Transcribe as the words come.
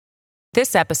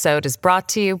This episode is brought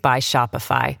to you by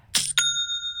Shopify.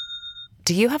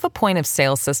 Do you have a point of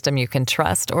sale system you can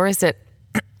trust, or is it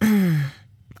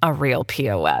a real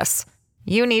POS?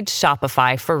 You need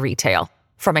Shopify for retail.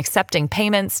 From accepting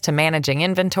payments to managing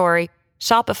inventory,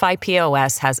 Shopify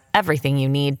POS has everything you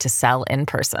need to sell in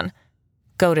person.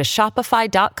 Go to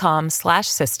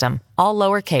shopify.com/system, all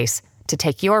lowercase, to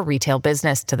take your retail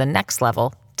business to the next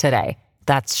level today.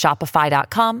 That's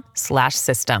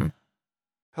shopify.com/system.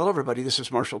 Hello, everybody. This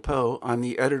is Marshall Poe. I'm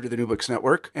the editor of the New Books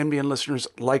Network. NBN listeners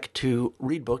like to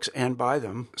read books and buy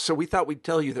them. So we thought we'd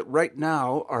tell you that right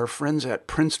now, our friends at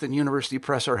Princeton University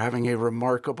Press are having a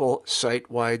remarkable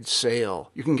site-wide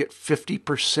sale. You can get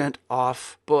 50%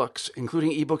 off books,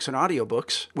 including ebooks and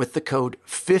audiobooks, with the code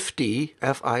 50,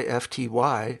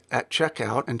 F-I-F-T-Y, at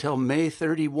checkout until May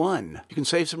 31. You can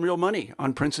save some real money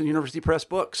on Princeton University Press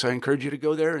books. I encourage you to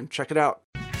go there and check it out.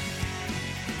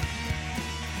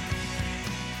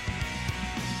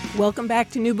 Welcome back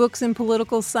to New Books in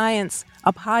Political Science,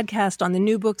 a podcast on the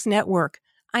New Books Network.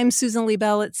 I'm Susan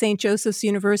Liebell at St. Joseph's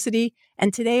University,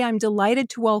 and today I'm delighted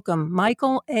to welcome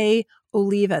Michael A.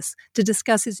 Olivas to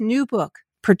discuss his new book,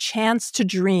 Perchance to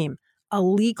Dream, A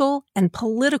Legal and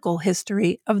Political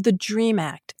History of the DREAM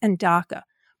Act and DACA,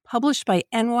 published by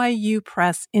NYU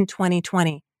Press in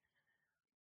 2020.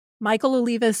 Michael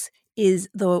Olivas is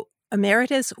the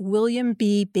Emeritus William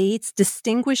B. Bates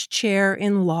Distinguished Chair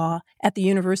in Law at the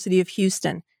University of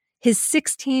Houston. His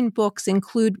 16 books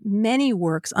include many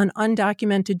works on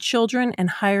undocumented children and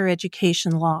higher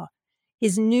education law.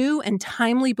 His new and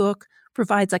timely book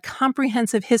provides a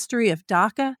comprehensive history of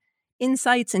DACA,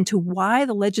 insights into why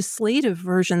the legislative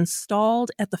version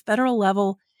stalled at the federal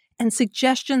level, and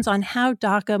suggestions on how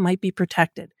DACA might be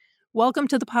protected. Welcome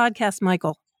to the podcast,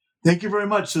 Michael. Thank you very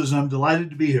much, Susan. I'm delighted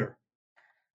to be here.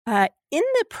 In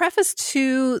the preface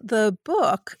to the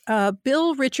book,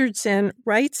 Bill Richardson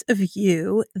writes of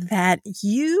you that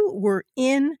you were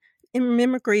in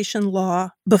immigration law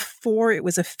before it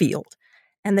was a field,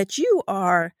 and that you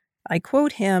are, I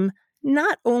quote him,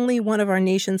 not only one of our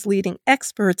nation's leading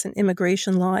experts in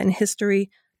immigration law and history,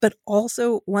 but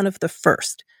also one of the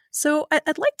first. So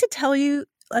I'd like you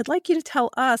to tell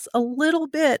us a little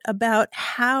bit about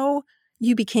how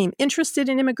you became interested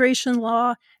in immigration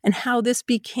law and how this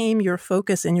became your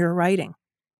focus in your writing.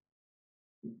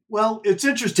 Well, it's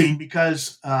interesting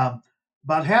because about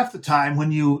half the time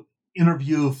when you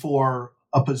interview for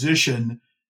a position,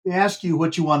 they ask you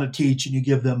what you want to teach and you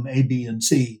give them A, B, and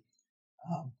C.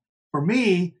 For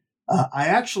me, I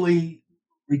actually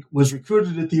was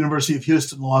recruited at the University of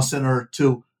Houston Law Center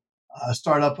to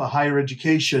start up a higher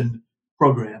education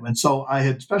program. And so I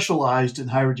had specialized in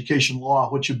higher education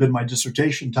law, which had been my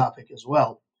dissertation topic as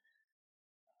well.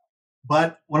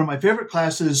 But one of my favorite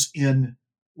classes in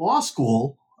law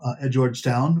school at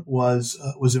Georgetown was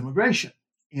immigration.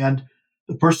 And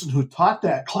the person who taught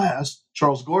that class,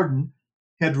 Charles Gordon,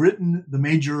 had written the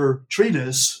major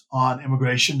treatise on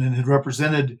immigration and had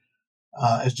represented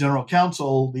as general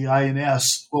counsel the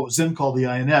INS, what was then called the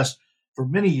INS, for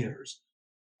many years.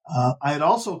 I had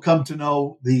also come to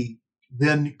know the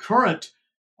then current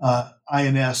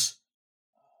INS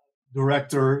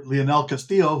director, Leonel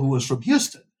Castillo, who was from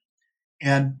Houston.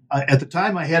 And at the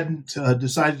time, I hadn't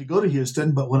decided to go to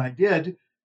Houston, but when I did,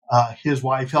 his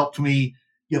wife helped me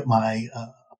get my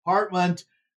apartment.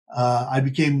 I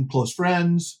became close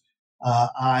friends.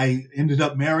 I ended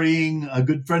up marrying a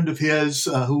good friend of his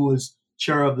who was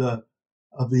chair of the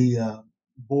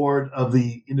board of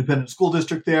the independent school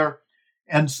district there.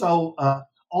 And so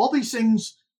all these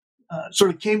things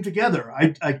sort of came together.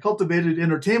 I cultivated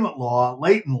entertainment law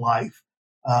late in life,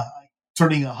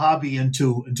 turning a hobby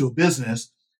into a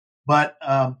business. But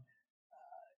on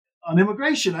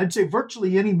immigration, I'd say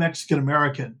virtually any Mexican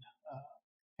American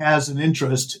has an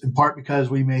interest, in part because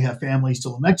we may have families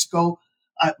still in Mexico.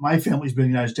 My family's been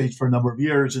in the United States for a number of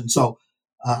years, and so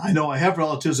I know I have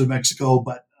relatives in Mexico,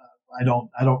 but I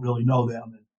don't really know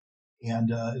them,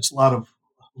 and it's a lot of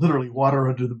literally water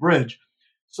under the bridge.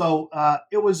 So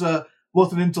it was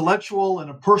both an intellectual and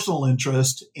a personal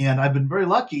interest, and I've been very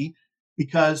lucky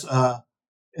because at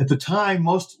the time,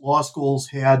 most law schools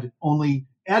had only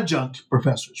adjunct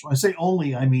professors. When I say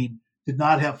only, I mean did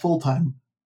not have full-time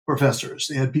professors.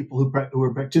 They had people who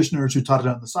were practitioners who taught it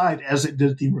on the side, as it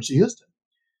did at the University of Houston.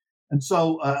 And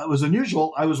so it was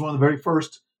unusual. I was one of the very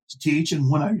first to teach,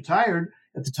 and when I retired,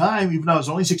 at the time, even though I was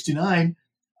only 69,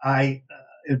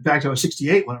 in fact, I was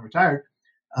 68 when I retired,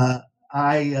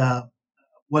 I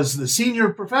was the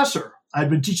senior professor. I'd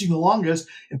been teaching the longest.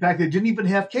 In fact, they didn't even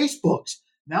have case books.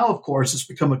 Now, of course, it's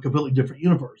become a completely different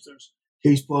universe. There's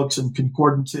case books and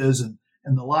concordances and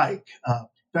the like. In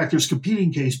fact, there's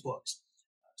competing case books.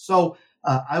 So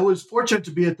I was fortunate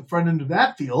to be at the front end of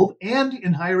that field and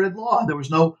in higher ed law. There was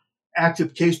no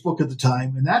active casebook at the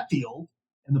time in that field.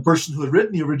 And the person who had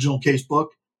written the original casebook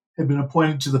had been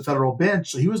appointed to the federal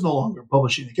bench, so he was no longer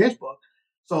publishing the casebook.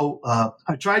 So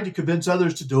I tried to convince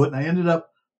others to do it, and I ended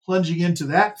up plunging into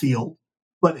that field.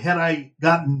 But had I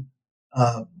gotten,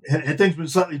 had things been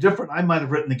slightly different, I might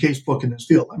have written the casebook in this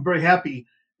field. I'm very happy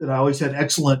that I always had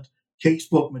excellent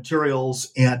casebook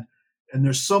materials, and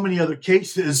there's so many other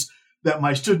cases that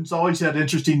my students always had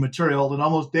interesting material, and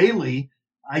almost daily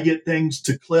I get things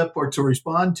to clip or to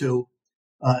respond to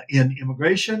in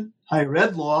immigration, higher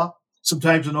ed law,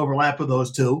 sometimes an overlap of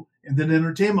those two, and then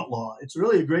entertainment law. It's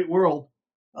really a great world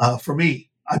for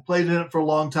me. I played in it for a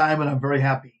long time, and I'm very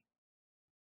happy.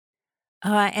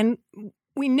 And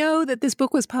we know that this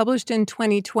book was published in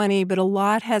 2020, but a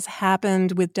lot has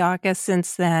happened with DACA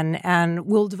since then. And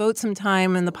we'll devote some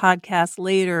time in the podcast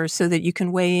later so that you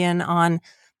can weigh in on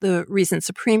the recent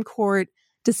Supreme Court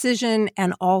decision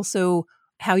and also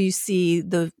how you see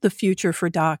the future for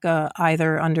DACA,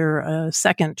 either under a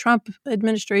second Trump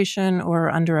administration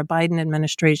or under a Biden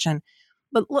administration.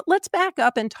 But let's back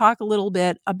up and talk a little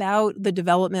bit about the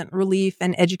Development, Relief,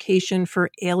 and Education for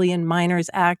Alien Minors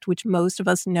Act, which most of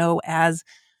us know as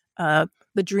the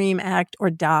DREAM Act or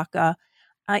DACA.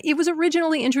 It was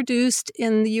originally introduced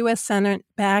in the U.S. Senate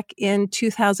back in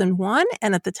 2001,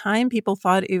 and at the time people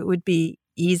thought it would be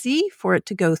easy for it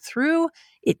to go through.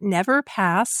 It never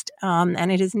passed,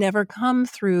 and it has never come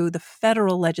through the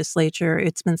federal legislature.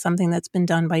 It's been something that's been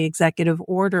done by executive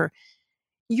order.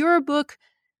 Your book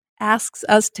asks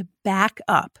us to back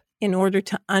up in order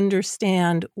to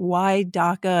understand why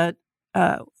DACA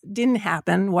didn't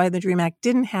happen, why the DREAM Act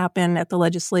didn't happen at the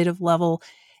legislative level.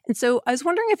 And so I was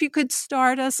wondering if you could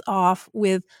start us off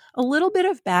with a little bit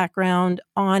of background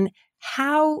on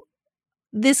how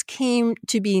this came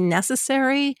to be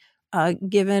necessary,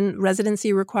 given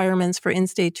residency requirements for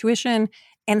in-state tuition,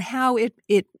 and how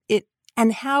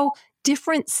and how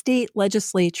different state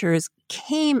legislatures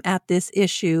came at this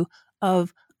issue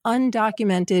of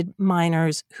undocumented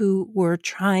minors who were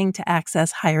trying to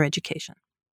access higher education.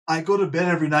 I go to bed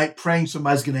every night praying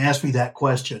somebody's going to ask me that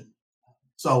question.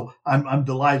 So I'm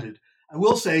delighted. I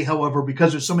will say, however,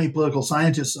 because there's so many political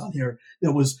scientists on here,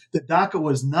 that DACA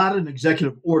was not an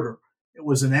executive order. It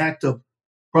was an act of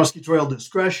prosecutorial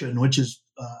discretion, which is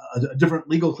a different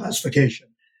legal classification.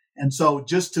 And so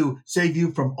just to save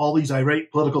you from all these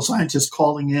irate political scientists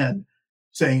calling in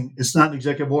saying it's not an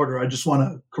executive order, I just want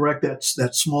to correct that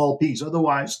small piece.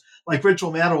 Otherwise, like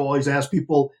Rachel Maddow always asks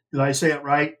people, did I say it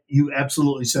right? You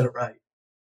absolutely said it right.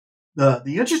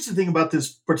 The interesting thing about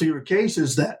this particular case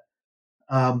is that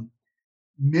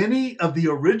many of the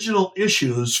original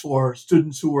issues for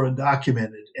students who were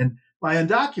undocumented, and by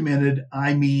undocumented,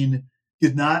 I mean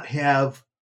did not have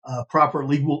proper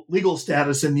legal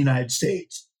status in the United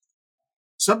States.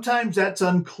 Sometimes that's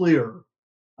unclear.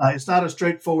 It's not a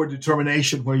straightforward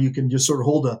determination where you can just sort of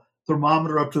hold a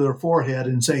thermometer up to their forehead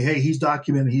and say, hey, he's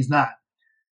documented, he's not.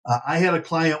 I had a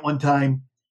client one time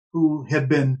who had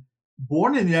been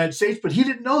born in the United States, but he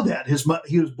didn't know that.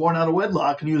 He was born out of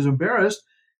wedlock, and he was embarrassed,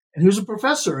 and he was a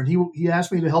professor, and he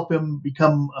asked me to help him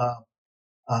become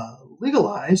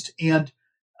legalized. And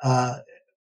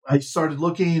I started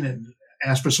looking and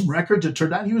asked for some records. It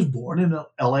turned out he was born in an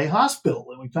LA hospital,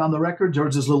 and we found the records. There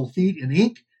was his little feet in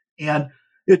ink, and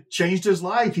it changed his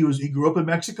life. He grew up in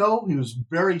Mexico. He was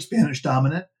very Spanish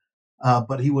dominant,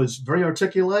 but he was very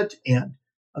articulate and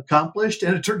accomplished.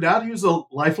 And it turned out he was a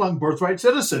lifelong birthright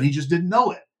citizen. He just didn't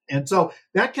know it. And so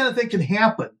that kind of thing can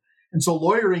happen. And so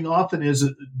lawyering often is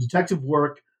a detective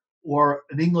work or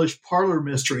an English parlor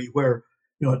mystery where,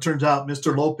 it turns out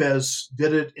Mr. Lopez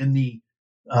did it in the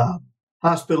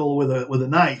hospital with a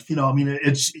knife.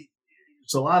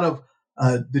 It's a lot of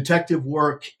detective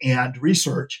work and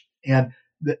research. And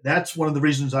that's one of the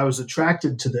reasons I was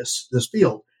attracted to this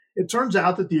field. It turns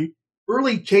out that the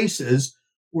early cases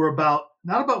were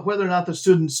not about whether or not the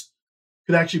students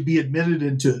could actually be admitted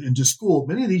into school.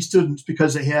 Many of these students,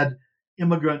 because they had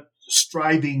immigrant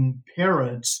striving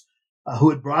parents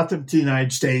who had brought them to the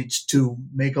United States to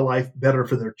make a life better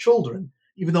for their children,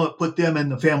 even though it put them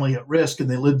and the family at risk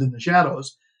and they lived in the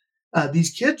shadows,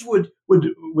 these kids would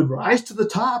rise to the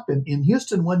top. And in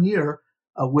Houston one year,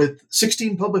 with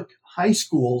 16 public high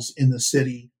schools in the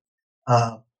city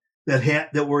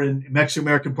that were in Mexican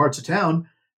American parts of town,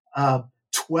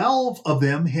 12 of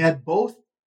them had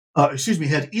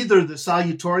had either the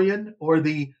salutatorian or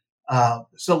the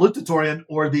salutatorian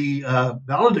or the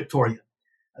valedictorian.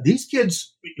 These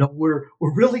kids, were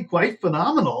really quite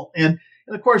phenomenal, and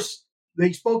of course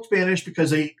they spoke Spanish because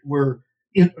they were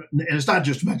and it's not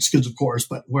just Mexicans, of course,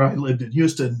 but where I lived in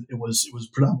Houston, it was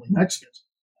predominantly Mexicans.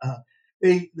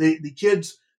 The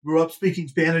kids grew up speaking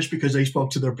Spanish because they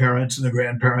spoke to their parents and their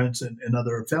grandparents and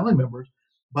other family members,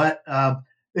 but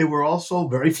they were also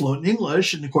very fluent in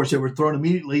English, and of course, they were thrown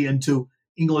immediately into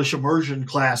English immersion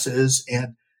classes.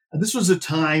 And this was a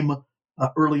time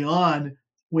early on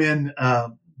when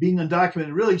being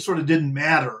undocumented really sort of didn't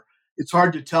matter. It's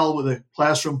hard to tell with a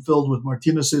classroom filled with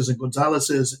Martinez's and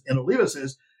Gonzalez's and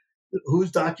Olivas's who's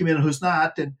documented, who's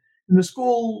not. And the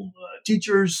school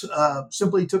teachers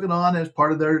simply took it on as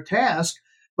part of their task.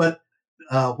 But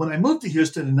when I moved to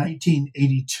Houston in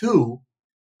 1982,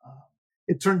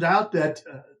 it turned out that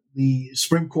the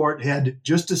Supreme Court had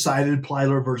just decided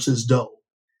Plyler versus Doe.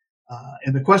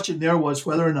 And the question there was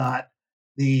whether or not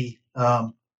the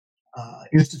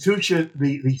institution,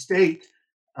 the state,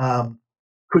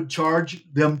 could charge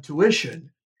them tuition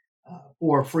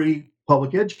for free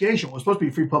public education. It was supposed to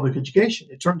be free public education.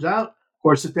 It turns out, of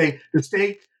course, that the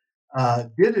state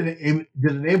did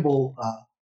enable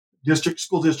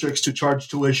school districts to charge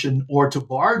tuition or to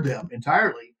bar them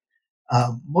entirely.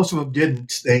 Most of them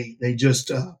didn't. They just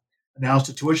announced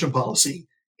a tuition policy,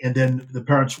 and then the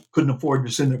parents couldn't afford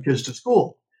to send their kids to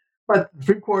school. But the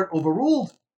Supreme Court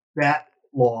overruled that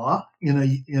law in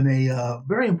a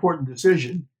very important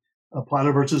decision,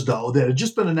 Plyler versus Doe, that had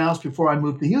just been announced before I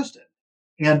moved to Houston.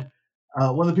 And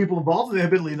one of the people involved in it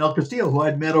had been Leonel Castillo, who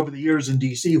I'd met over the years in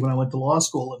D.C. when I went to law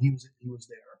school, and he was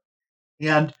there.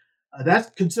 And that's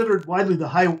considered widely the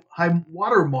high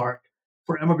water mark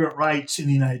for immigrant rights in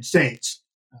the United States.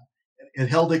 It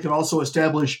held they could also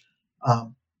establish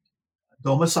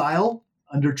domicile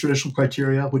under traditional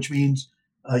criteria, which means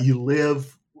you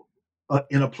live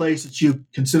in a place that you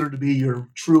consider to be your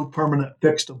true permanent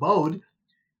fixed abode.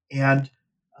 And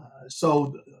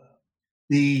so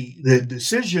the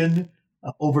decision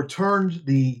overturned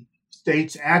the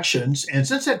state's actions. And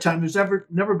since that time, there's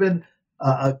never been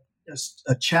a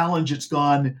challenge that's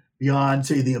gone beyond,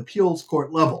 say, the appeals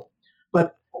court level.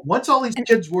 But once all these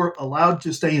kids were allowed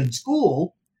to stay in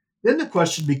school, then the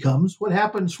question becomes, what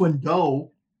happens when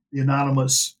Doe, the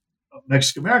anonymous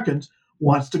Mexican Americans,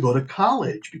 wants to go to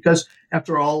college? Because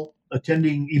after all,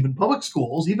 attending even public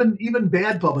schools, even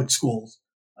bad public schools,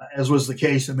 as was the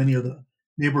case in many of the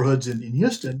neighborhoods in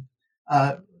Houston,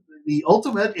 the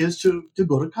ultimate is to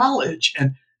go to college.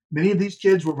 And many of these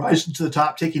kids were rising to the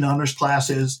top, taking honors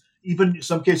classes, even in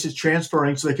some cases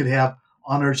transferring so they could have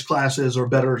honors classes or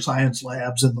better science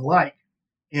labs and the like.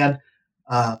 And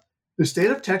the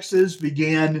state of Texas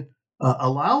began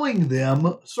allowing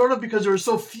them, sort of because there were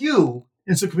so few,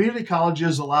 and so community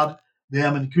colleges allowed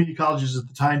them, and community colleges at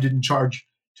the time didn't charge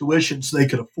tuition so they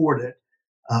could afford it.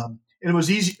 And it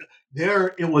was easy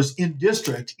there. It was in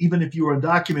district. Even if you were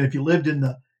undocumented, if you lived in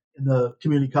the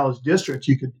community college district,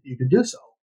 you could do so.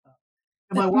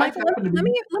 And my wife happened to be.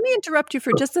 Let me interrupt you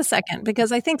for just a second,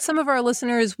 because I think some of our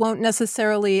listeners won't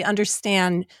necessarily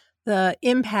understand the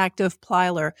impact of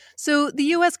Plyler. So the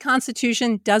U.S.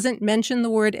 Constitution doesn't mention the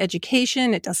word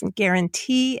education. It doesn't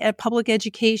guarantee a public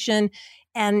education.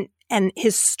 And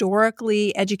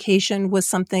historically, education was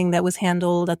something that was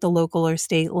handled at the local or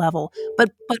state level.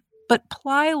 But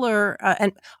Plyler,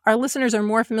 and our listeners are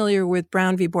more familiar with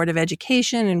Brown v. Board of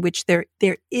Education, in which there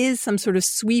is some sort of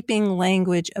sweeping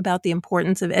language about the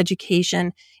importance of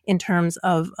education in terms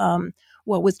of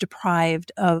what was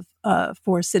deprived of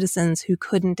for citizens who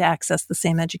couldn't access the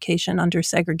same education under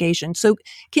segregation. So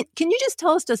can you just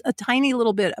tell us just a tiny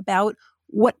little bit about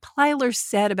what Plyler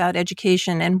said about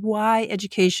education and why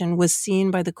education was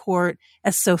seen by the court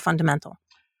as so fundamental?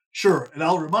 Sure. And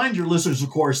I'll remind your listeners, of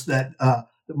course, that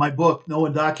my book, No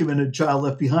Undocumented Child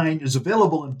Left Behind, is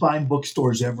available in fine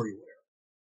bookstores everywhere.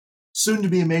 Soon to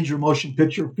be a major motion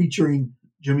picture featuring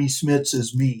Jimmy Smits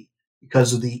as me,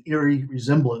 because of the eerie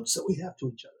resemblance that we have to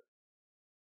each other.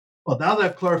 Well, now that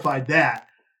I've clarified that,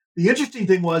 the interesting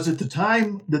thing was at the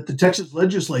time that the Texas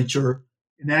legislature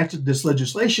enacted this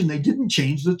legislation, they didn't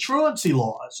change the truancy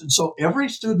laws. And so every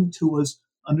student who was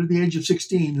under the age of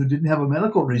 16 who didn't have a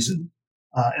medical reason,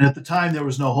 and at the time there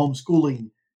was no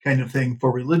homeschooling kind of thing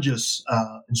for religious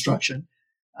instruction,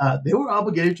 they were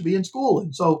obligated to be in school.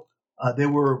 And so they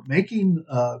were making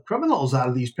criminals out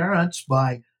of these parents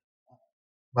by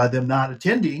them not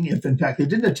attending, if in fact they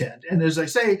didn't attend. And as I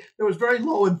say, there was very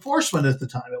low enforcement at the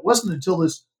time. It wasn't until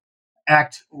this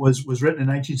act was written in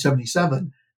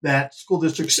 1977 that school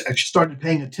districts actually started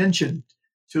paying attention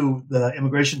to the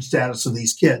immigration status of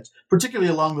these kids,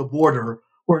 particularly along the border,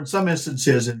 where in some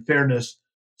instances, in fairness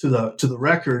to the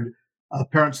record,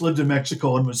 parents lived in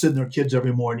Mexico and would send their kids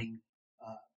every morning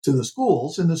to the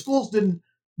schools, and the schools didn't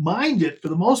mind it for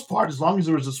the most part, as long as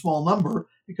there was a small number,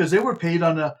 because they were paid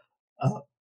on a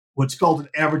what's called an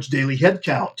average daily head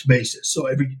count basis. So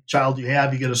every child you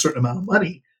have, you get a certain amount of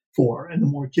money for, and the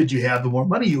more kids you have, the more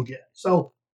money you get.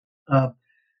 So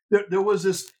there was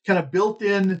this kind of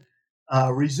built-in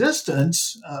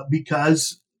resistance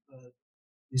because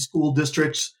these school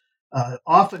districts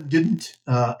often didn't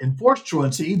enforce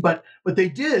truancy, but they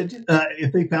did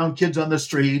if they found kids on the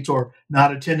street or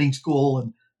not attending school,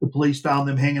 and the police found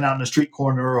them hanging out in a street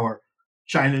corner or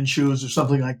shining shoes or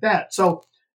something like that. So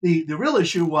the real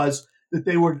issue was that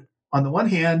they were, on the one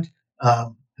hand,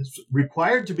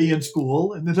 required to be in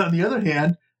school, and then on the other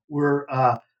hand, were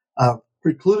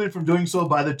precluded from doing so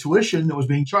by the tuition that was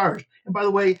being charged. And by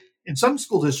the way, in some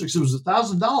school districts, it was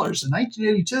 $1,000 in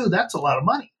 1982. That's a lot of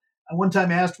money. I one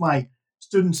time asked my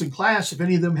students in class if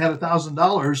any of them had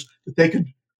 $1,000 that they could,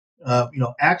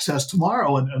 access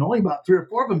tomorrow, and only about 3 or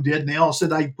 4 of them did, and they all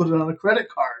said I put it on a credit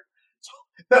card.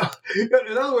 So,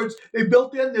 in other words, they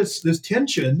built in this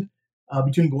tension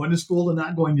between going to school and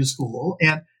not going to school,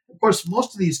 and of course,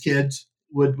 most of these kids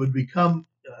would become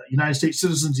United States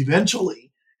citizens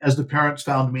eventually, as the parents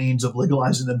found means of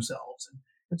legalizing themselves.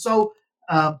 And so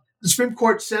the Supreme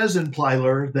Court says in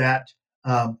Plyler that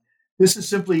this is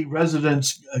simply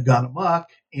residents gone amok,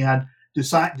 and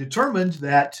determined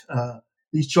that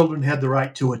these children had the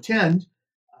right to attend.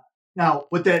 Now,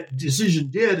 what that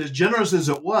decision did, as generous as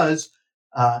it was,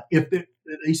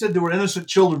 they said there were innocent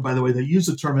children, by the way, they used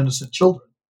the term innocent children.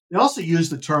 They also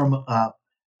used the term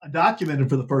undocumented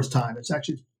for the first time. It's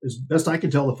actually, as best I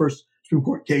can tell, the first Supreme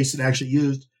Court case that actually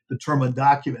used the term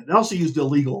undocumented. They also used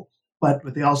illegal, but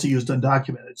they also used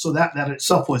undocumented. So that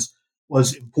itself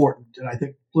was important. And I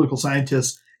think political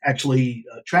scientists actually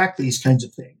track these kinds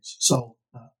of things. So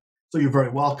you're very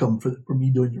welcome for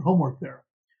me doing your homework there.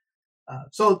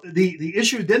 So the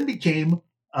issue then became,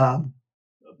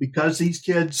 because these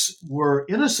kids were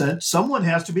innocent, someone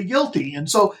has to be guilty. And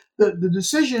so the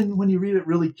decision, when you read it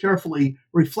really carefully,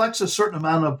 reflects a certain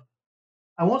amount of,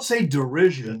 I won't say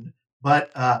derision,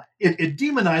 but it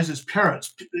demonizes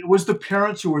parents. It was the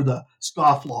parents who were the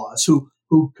scofflaws,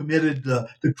 who committed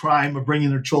the crime of bringing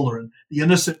their children. The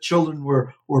innocent children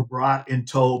were brought in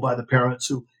tow by the parents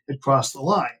who had crossed the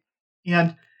line.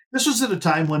 And this was at a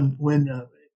time when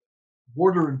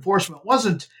border enforcement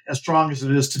wasn't as strong as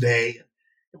it is today.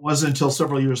 It wasn't until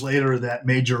several years later that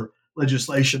major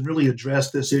legislation really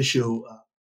addressed this issue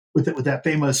with that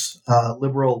famous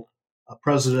liberal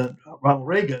President Ronald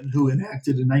Reagan, who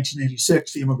enacted in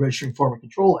 1986 the Immigration Reform and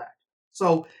Control Act.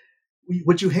 So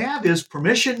what you have is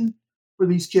permission for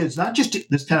these kids, not just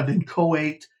this kind of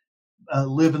inchoate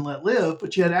live and let live,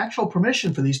 but you had actual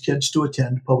permission for these kids to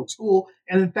attend public school.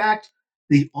 And in fact,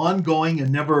 the ongoing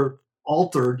and never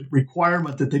altered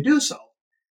requirement that they do so.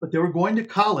 But they were going to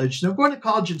college. They were going to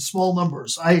college in small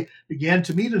numbers. I began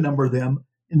to meet a number of them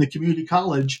in the community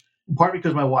college, in part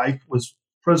because my wife was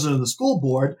president of the school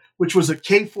board, which was a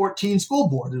K-14 school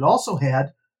board. It also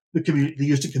had the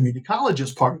used a community college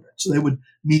as part of it. So they would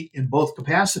meet in both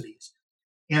capacities.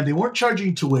 And they weren't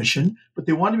charging tuition, but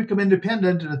they wanted to become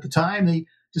independent. And at the time, they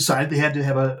decided they had to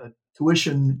have a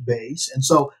tuition base. And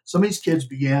so some of these kids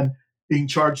began being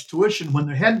charged tuition when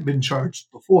they hadn't been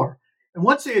charged before. And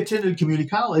once they attended community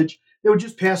college, they would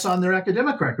just pass on their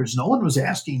academic records. No one was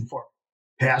asking for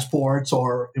passports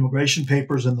or immigration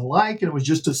papers and the like, and it was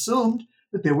just assumed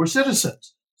that they were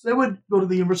citizens. So they would go to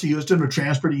the University of Houston or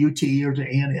transfer to UT or to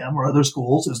A&M or other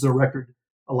schools, as their record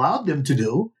allowed them to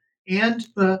do. And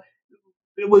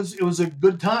it was a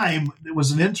good time. It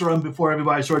was an interim before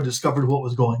everybody sort of discovered what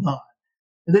was going on.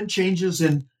 And then changes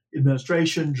in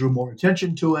administration drew more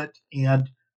attention to it, and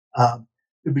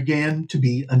there began to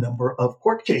be a number of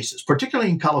court cases, particularly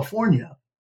in California,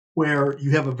 where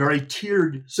you have a very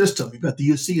tiered system. You've got the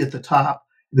UC at the top,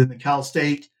 and then the Cal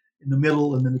State in the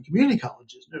middle, and then the community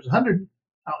colleges. There's 100,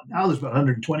 now there's about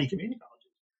 120 community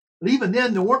colleges. But even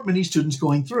then, there weren't many students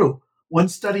going through. One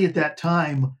study at that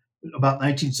time, about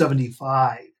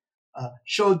 1975,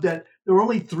 showed that there were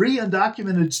only 3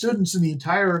 undocumented students in the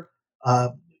entire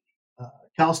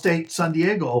Cal State San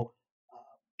Diego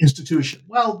institution.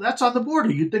 Well, that's on the border.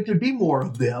 You'd think there'd be more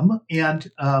of them,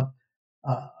 and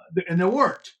there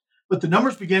weren't. But the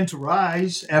numbers began to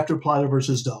rise after Plyler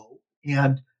versus Doe,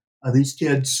 and these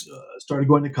kids started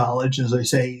going to college, and as I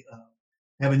say,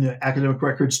 having the academic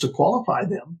records to qualify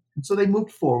them. And so they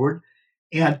moved forward.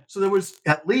 And so there was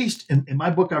at least, in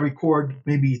my book, I record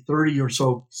maybe 30 or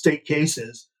so state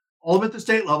cases, all of them at the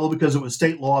state level because it was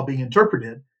state law being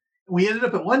interpreted. And we ended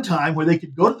up at one time where they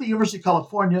could go to the University of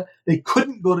California, they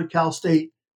couldn't go to Cal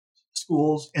State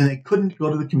schools, and they couldn't go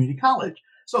to the community college.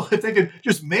 So if they could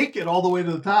just make it all the way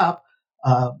to the top,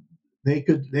 they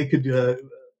could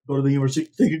go to the university.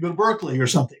 They could go to Berkeley or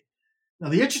something. Now,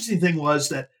 the interesting thing was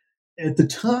that at the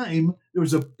time, there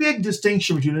was a big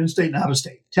distinction between in-state and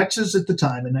out-of-state. Texas at the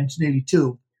time, in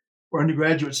 1982, where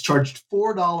undergraduates charged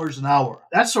 $4 an hour.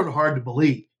 That's sort of hard to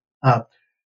believe. But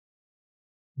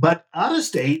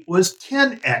out-of-state was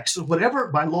 10x. So whatever,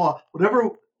 by law,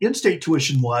 whatever in-state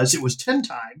tuition was, it was 10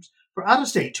 times for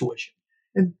out-of-state tuition.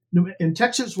 And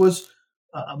Texas was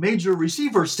a major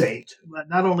receiver state,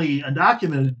 not only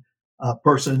undocumented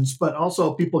persons, but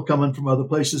also people coming from other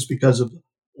places because of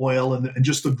oil and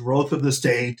just the growth of the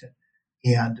state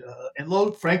and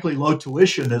low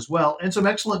tuition as well, and some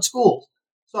excellent schools.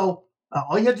 So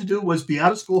all you had to do was be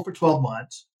out of school for 12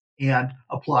 months and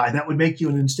apply. That would make you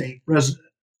an in-state resident.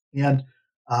 And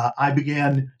I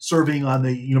began serving on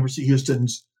the University of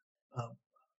Houston's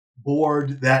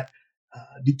board that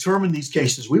determined these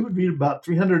cases. We would read about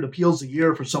 300 appeals a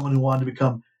year for someone who wanted to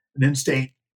become an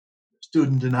in-state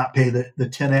student and not pay the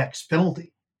 10x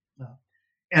penalty.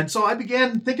 And so I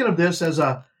began thinking of this as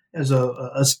a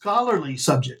scholarly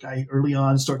subject. I early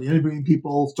on started interviewing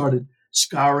people, started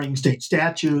scouring state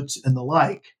statutes and the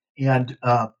like, and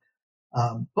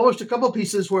published a couple of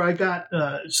pieces where I got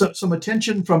some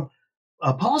attention from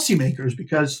policymakers,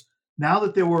 because now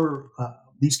that there were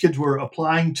these kids were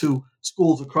applying to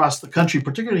schools across the country,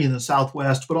 particularly in the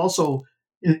Southwest, but also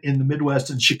in the Midwest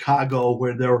and Chicago,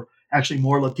 where there were actually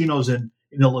more Latinos in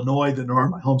Illinois than there are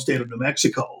in my home state of New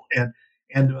Mexico,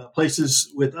 and places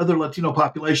with other Latino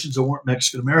populations that weren't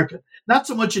Mexican American. Not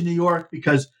so much in New York,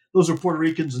 because those are Puerto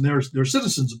Ricans and they're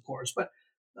citizens, of course, but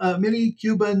many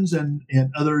Cubans and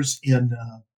others in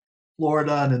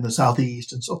Florida and in the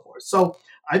Southeast and so forth. So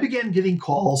I began getting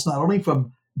calls not only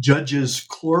from judges,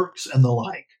 clerks, and the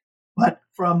like, but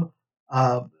from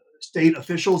state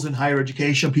officials in higher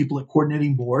education, people at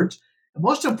coordinating boards, and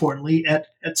most importantly, at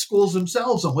schools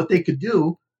themselves on what they could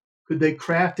do. Could they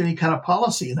craft any kind of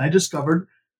policy? And I discovered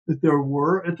that there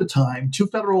were, at the time, two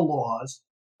federal laws,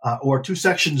 or two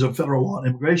sections of federal law on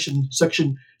immigration,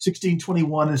 Section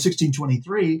 1621 and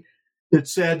 1623, that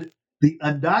said the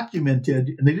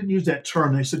undocumented, and they didn't use that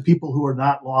term, they said people who are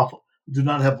not lawful, do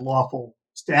not have lawful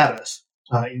status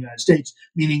in the United States,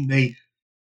 meaning they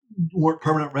weren't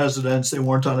permanent residents, they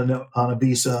weren't on a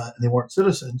visa, and they weren't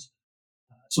citizens.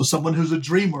 So someone who's a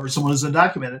dreamer, someone who's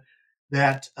undocumented,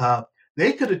 that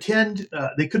they could attend,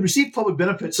 they could receive public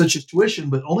benefits such as tuition,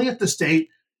 but only if the state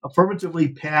affirmatively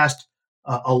passed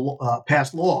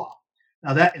law.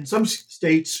 Now, that in some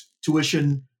states,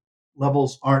 tuition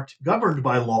levels aren't governed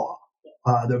by law.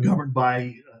 They're governed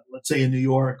by, let's say, in New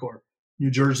York or New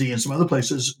Jersey and some other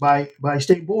places, by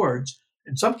state boards.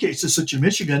 In some cases, such as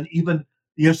Michigan, even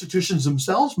the institutions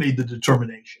themselves made the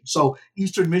determination. So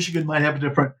Eastern Michigan might have a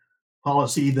different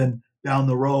policy than down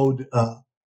the road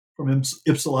from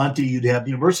Ypsilanti, you'd have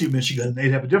the University of Michigan, and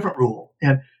they'd have a different rule.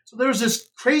 And so there was this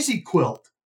crazy quilt.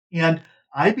 And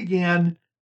I began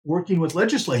working with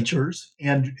legislatures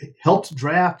and helped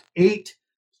draft 8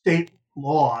 state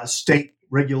laws, state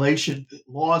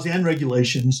laws and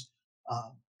regulations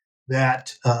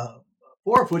that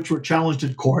 4 of which were challenged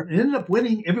in court, and ended up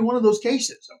winning every one of those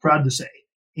cases, I'm proud to say.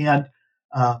 And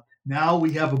now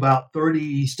we have about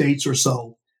 30 states or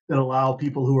so that allow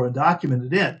people who are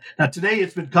undocumented in. Now, today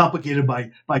it's been complicated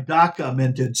by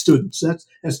documented students.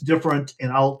 That's different,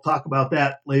 and I'll talk about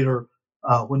that later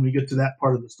when we get to that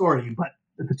part of the story. But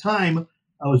at the time, it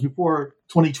was before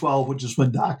 2012, which is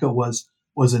when DACA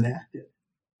was enacted.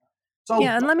 So,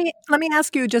 yeah, and let me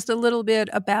ask you just a little bit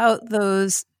about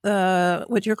those,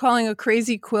 what you're calling a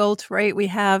crazy quilt, right? We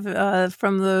have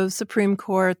from the Supreme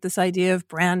Court this idea of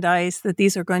Brandeis, that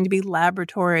these are going to be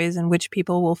laboratories in which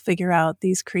people will figure out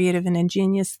these creative and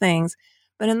ingenious things.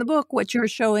 But in the book, what you're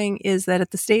showing is that at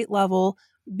the state level,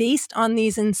 based on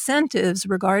these incentives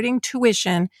regarding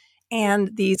tuition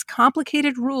and these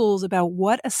complicated rules about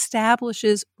what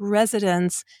establishes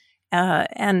residence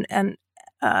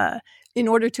in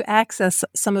order to access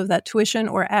some of that tuition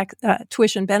or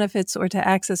tuition benefits, or to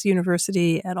access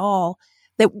university at all,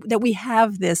 that we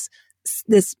have this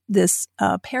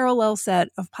parallel set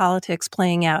of politics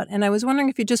playing out. And I was wondering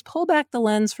if you just pull back the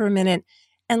lens for a minute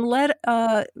and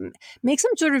make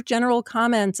some sort of general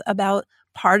comments about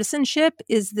partisanship.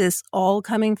 Is this all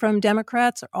coming from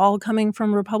Democrats or all coming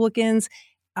from Republicans?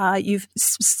 You've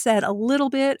said a little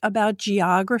bit about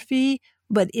geography,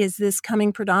 but is this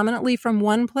coming predominantly from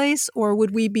one place, or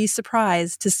would we be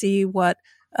surprised to see what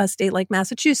a state like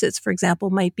Massachusetts, for example,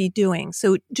 might be doing?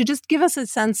 So to just give us a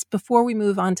sense before we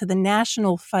move on to the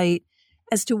national fight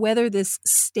as to whether this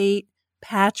state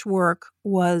patchwork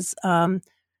was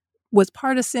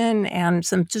partisan and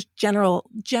some just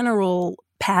general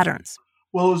patterns.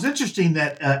 Well, it was interesting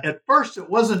that at first it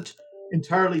wasn't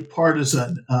entirely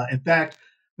partisan. In fact,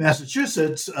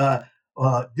 Massachusetts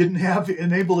didn't have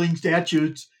enabling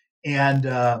statutes, and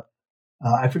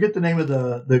I forget the name of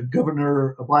the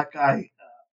governor, a black guy.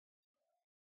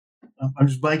 I'm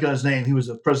just blanking on his name. He was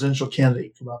a presidential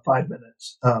candidate for about 5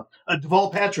 minutes.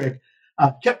 Deval Patrick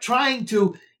kept trying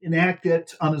to enact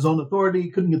it on his own authority,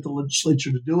 couldn't get the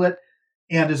legislature to do it.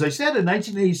 And as I said, in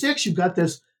 1986, you've got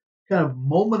this kind of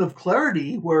moment of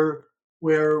clarity where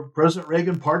President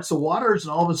Reagan parts the waters,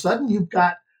 and all of a sudden you've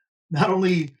got not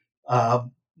only a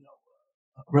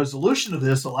resolution of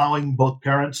this allowing both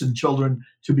parents and children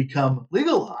to become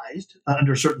legalized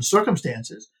under certain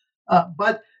circumstances,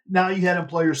 but now you had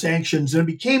employer sanctions, and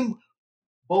it became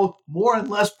both more and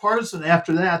less partisan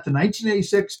after that. The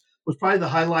 1986 was probably the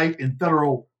highlight in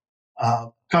federal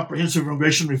comprehensive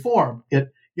immigration reform.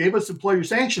 It gave us employer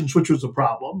sanctions, which was a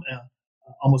problem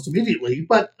almost immediately,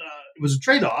 but it was a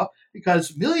trade-off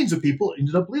because millions of people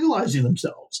ended up legalizing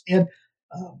themselves. And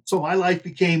so my life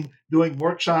became doing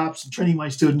workshops and training my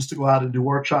students to go out and do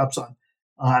workshops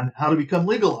on how to become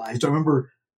legalized. I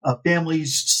remember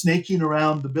families snaking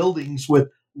around the buildings with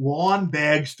lawn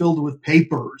bags filled with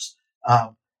papers.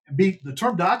 The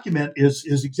term document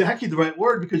is exactly the right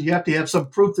word because you have to have some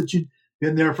proof that you've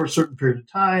been there for a certain period of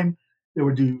time. They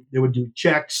would do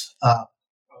checks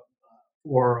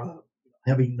for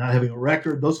not having a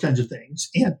record, those kinds of things.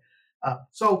 And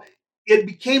so it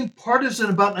became partisan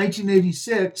about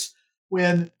 1986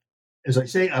 when, as I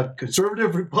say, a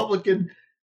conservative Republican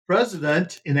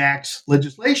president enacts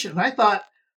legislation. And I thought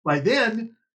by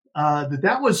then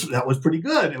that was pretty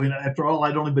good. I mean, after all,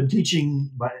 I'd only been teaching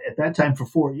at that time for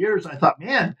 4 years. I thought,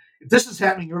 man, if this is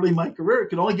happening early in my career, it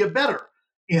could only get better.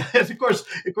 And of course,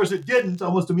 it didn't.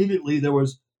 Almost immediately, there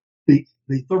was the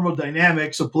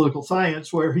thermodynamics of political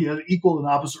science, where he had an equal and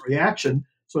opposite reaction.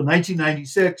 So in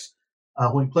 1996,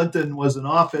 when Clinton was in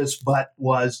office, but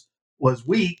was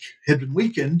weak, had been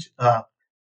weakened,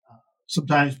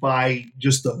 sometimes by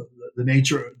just the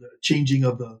nature, the changing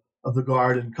of the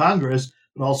guard in Congress,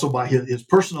 but also by his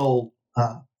personal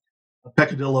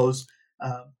peccadillos,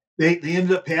 they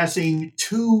ended up passing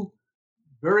two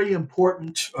very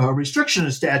important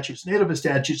restrictionist statutes, nativist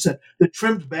statutes that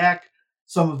trimmed back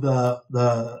some of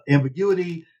the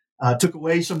ambiguity, took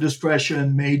away some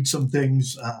discretion, made some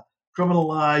things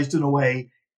criminalized in a way.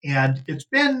 And it's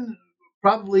been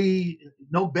probably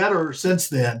no better since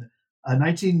then.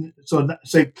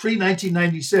 Say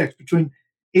pre-1996, between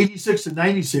 86 and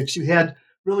 96, you had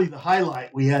really the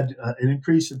highlight. We had an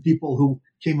increase in people who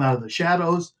came out of the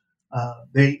shadows.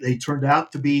 They turned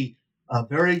out to be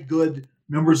very good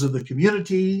members of the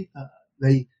community.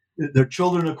 Their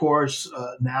children, of course,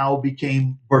 now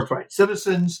became birthright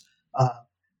citizens.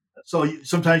 So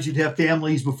sometimes you'd have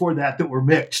families before that were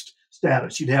mixed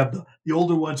status. You'd have the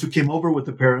older ones who came over with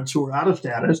the parents who were out of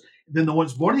status. And then the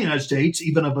ones born in the United States,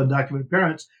 even of undocumented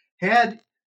parents, had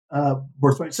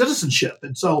birthright citizenship.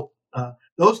 And so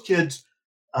those kids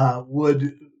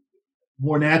would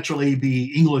more naturally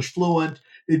be English fluent.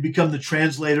 They'd become the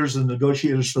translators and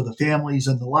negotiators for the families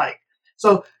and the like.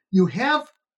 So you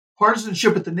have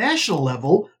partisanship at the national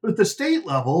level, but at the state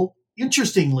level,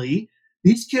 interestingly,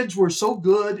 these kids were so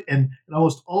good and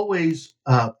almost always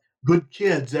good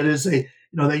kids. That is, they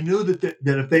knew that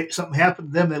if something happened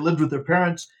to them, they lived with their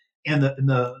parents, and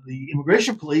the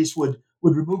immigration police would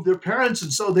remove their parents,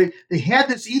 and so they had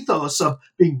this ethos of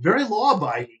being very law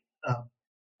abiding,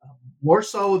 more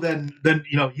so than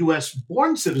U.S.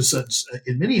 born citizens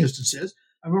in many instances.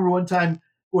 I remember one time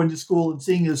going to school and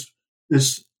seeing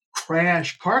this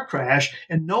car crash,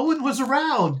 and no one was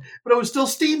around, but it was still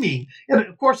steaming. And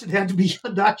of course, it had to be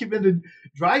undocumented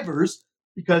drivers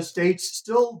because states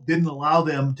still didn't allow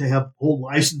them to hold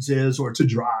licenses or to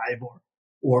drive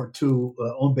or to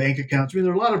own bank accounts. I mean,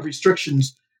 there are a lot of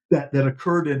restrictions that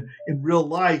occurred in real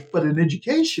life, but in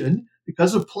education,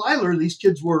 because of Plyler, these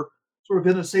kids were sort of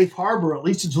in a safe harbor, at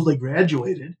least until they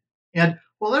graduated. And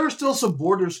while there were still some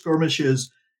border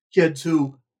skirmishes, kids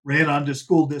who ran onto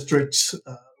school districts'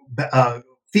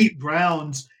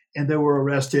 grounds and they were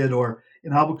arrested, or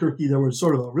in Albuquerque, there was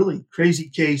sort of a really crazy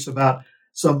case about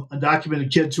some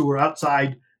undocumented kids who were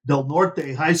outside Del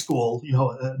Norte High School,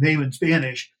 a name in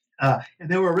Spanish, and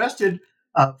they were arrested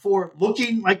for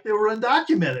looking like they were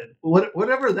undocumented.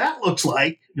 Whatever that looks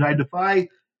like, I defy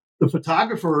the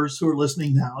photographers who are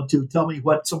listening now to tell me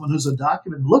what someone who's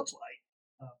undocumented looks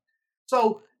like.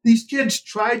 So these kids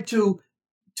tried to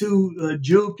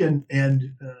juke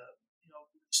and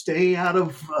stay out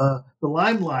of the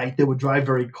limelight. They would drive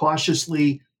very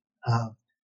cautiously.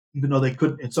 even though they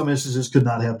couldn't, in some instances, could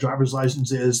not have driver's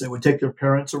licenses. They would take their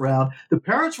parents around. The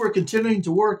parents were continuing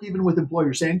to work even with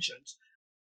employer sanctions.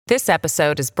 This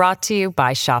episode is brought to you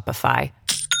by Shopify.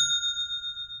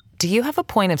 Do you have a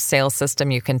point of sale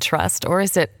system you can trust, or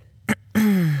is it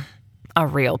a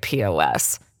real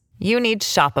POS? You need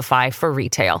Shopify for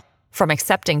retail. From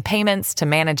accepting payments to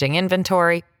managing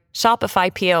inventory,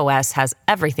 Shopify POS has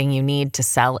everything you need to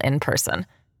sell in person.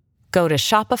 Go to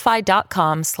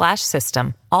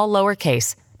shopify.com/system, all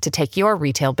lowercase, to take your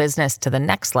retail business to the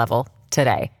next level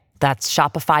today. That's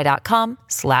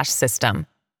shopify.com/system.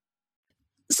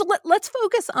 So let's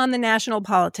focus on the national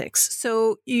politics.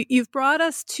 So you've brought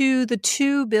us to the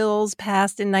two bills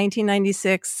passed in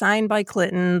 1996, signed by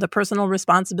Clinton, the Personal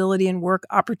Responsibility and Work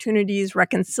Opportunities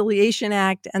Reconciliation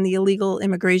Act and the Illegal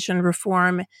Immigration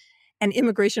Reform and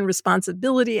Immigration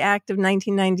Responsibility Act of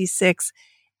 1996.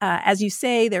 As you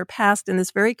say, they're passed in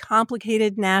this very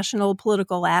complicated national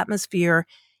political atmosphere.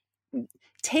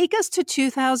 Take us to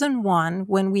 2001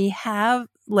 when we have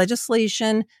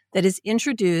legislation that is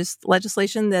introduced,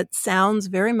 legislation that sounds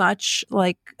very much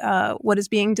like what is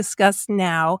being discussed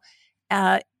now,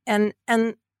 and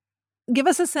give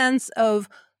us a sense of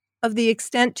the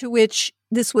extent to which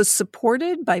this was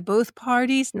supported by both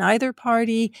parties, neither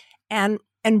party, and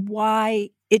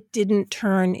why it didn't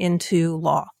turn into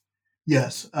law.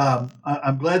 Yes,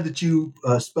 I'm glad that you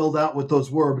spelled out what those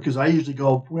were, because I usually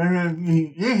go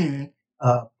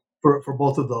for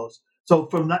both of those. So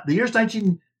from the years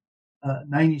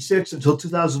 1996 until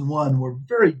 2001 were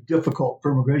very difficult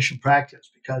for immigration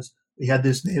practice, because we had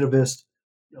this nativist,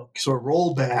 sort of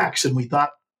rollbacks, and we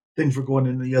thought things were going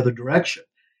in the other direction.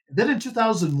 And then in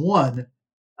 2001,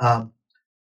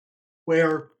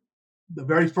 where the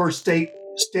very first state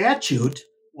statute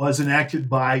was enacted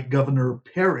by Governor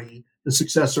Perry, the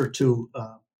successor to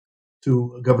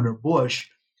Governor Bush,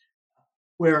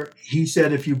 where he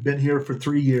said if you've been here for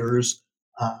 3 years,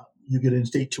 you get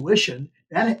in-state tuition.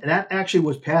 That actually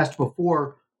was passed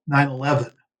before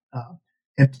 9/11.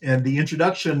 And the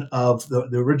introduction of the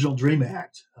original DREAM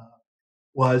Act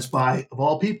was by, of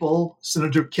all people,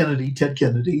 Senator Kennedy, Ted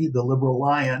Kennedy, the liberal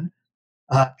lion,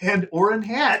 and Orrin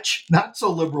Hatch, not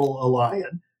so liberal a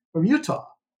lion, from Utah.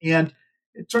 And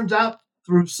it turns out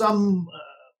through some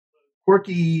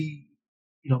quirky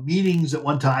meetings at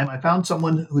one time, I found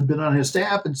someone who had been on his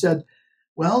staff and said,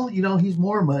 well, he's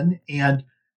Mormon, and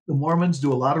the Mormons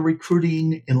do a lot of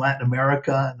recruiting in Latin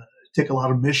America and take a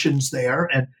lot of missions there.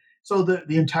 And so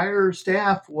the entire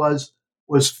staff was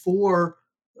for,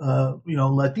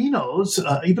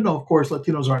 Latinos, even though, of course,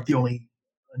 Latinos aren't the only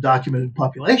documented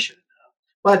population.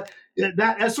 But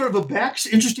that's sort of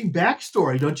interesting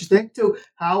backstory, don't you think, to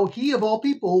how he, of all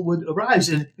people, would arise.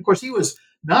 And, of course, he was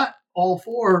not all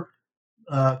for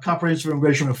comprehensive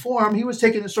immigration reform. He was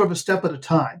taking it sort of a step at a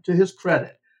time, to his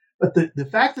credit. But the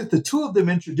fact that the two of them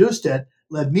introduced it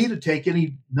led me to take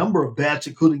any number of bets,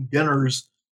 including dinners,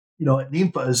 at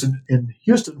NIMFA's in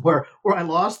Houston, where I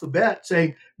lost the bet,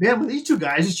 saying, man, with these two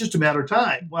guys, it's just a matter of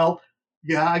time. Well,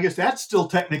 yeah, I guess that's still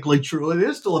technically true. It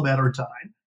is still a matter of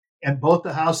time. And both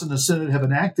the House and the Senate have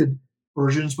enacted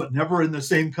versions, but never in the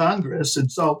same Congress.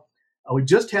 And so we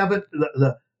just haven't,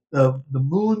 the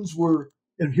moons were,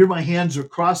 and here my hands are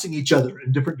crossing each other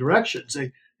in different directions.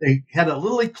 They had a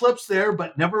little eclipse there,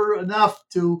 but never enough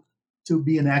to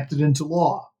be enacted into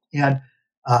law. And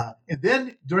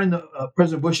then during the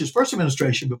President Bush's first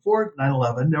administration, before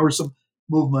 9/11, there was some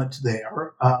movement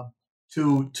there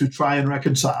to try and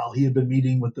reconcile. He had been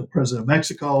meeting with the president of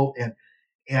Mexico, and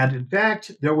in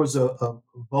fact, there was a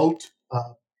vote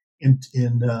in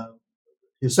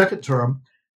his second term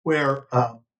where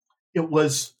it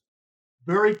was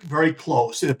very, very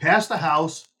close. It passed the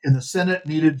House, and the Senate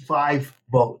needed 5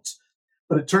 votes.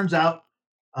 But it turns out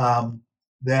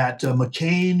that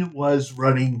McCain was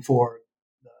running for,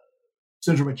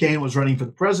 Senator McCain was running for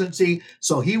the presidency,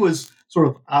 so he was sort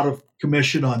of out of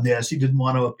commission on this. He didn't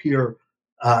want to appear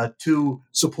too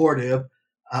supportive.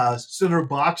 Senator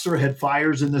Boxer had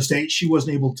fires in the state. She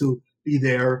wasn't able to be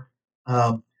there.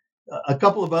 A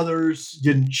couple of others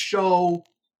didn't show.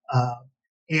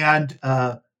 And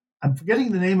I'm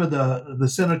forgetting the name of the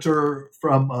senator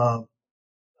from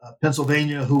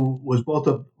Pennsylvania who was both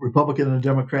a Republican and a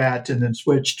Democrat and then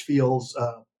switched fields.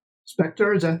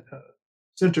 Specter, is that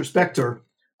Senator Specter,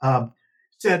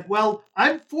 said, well,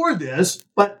 I'm for this,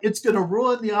 but it's going to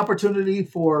ruin the opportunity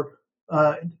for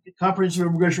comprehensive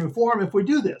immigration reform if we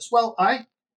do this. Well,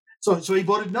 so he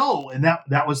voted no, and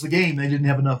that was the game. They didn't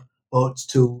have enough votes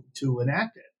to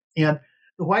enact it. And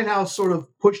the White House sort of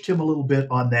pushed him a little bit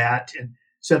on that and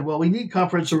said, well, we need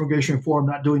comprehensive immigration reform,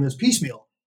 not doing this piecemeal.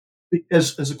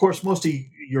 as of course most of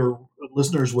your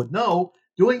listeners would know,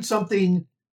 doing something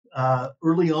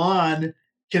early on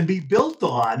can be built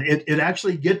on. It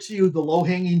actually gets you the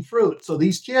low-hanging fruit. So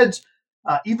these kids,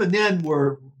 even then,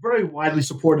 were very widely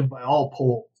supported by all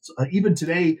polls. Even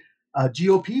today,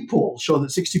 GOP polls show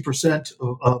that 60%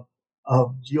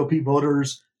 of GOP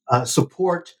voters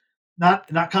support not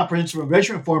comprehensive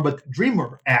immigration reform, but the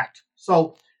DREAMer Act.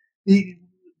 So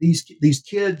these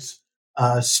kids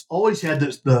always had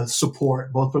the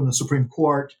support, both from the Supreme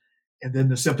Court and then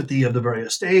the sympathy of the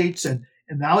various states. And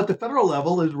now at the federal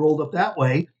level, it rolled up that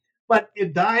way. But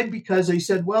it died because they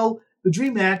said, well, the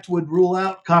DREAM Act would rule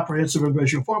out comprehensive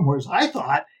immigration reform, whereas I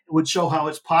thought it would show how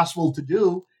it's possible to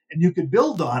do, and you could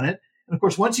build on it. And of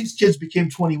course, once these kids became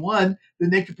 21, then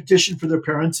they could petition for their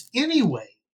parents anyway.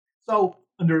 So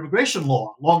under immigration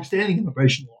law, longstanding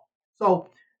immigration law. So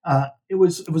it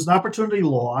was an opportunity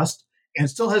lost and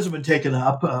still hasn't been taken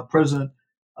up. President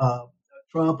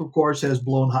Trump, of course, has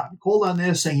blown hot and cold on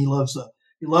this, saying he loves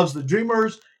the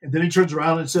Dreamers, and then he turns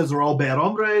around and says they're all bad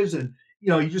hombres, and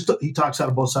he talks out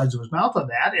of both sides of his mouth on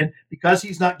that. And because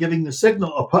he's not giving the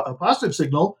signal, a positive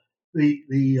signal,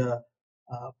 the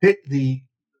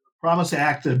Promise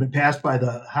Act that had been passed by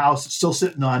the House is still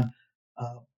sitting on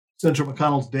Senator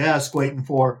McConnell's desk, waiting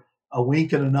for a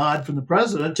wink and a nod from the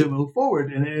president to move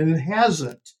forward, and it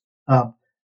hasn't.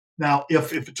 Now,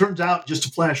 if it turns out, just to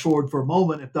flash forward for a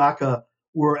moment, if DACA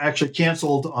were actually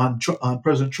canceled on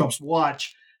President Trump's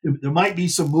watch, there might be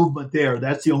some movement there.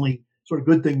 That's the only sort of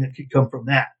good thing that could come from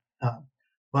that.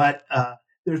 But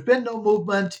there's been no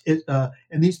movement.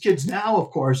 And these kids now, of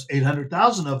course,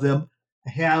 800,000 of them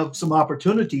have some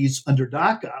opportunities under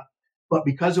DACA. But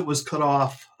because it was cut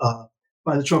off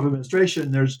by the Trump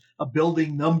administration, there's a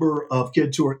building number of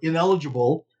kids who are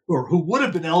ineligible or who would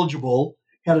have been eligible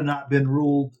had it not been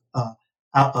ruled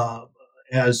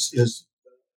as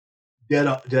dead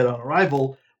on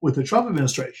arrival with the Trump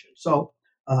administration. So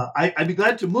I'd be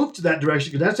glad to move to that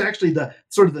direction, because that's actually the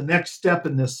sort of the next step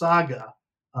in this saga.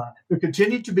 There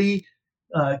continue to be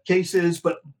cases,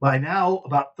 but by now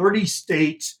about 30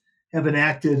 states have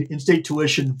enacted in-state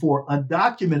tuition for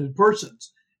undocumented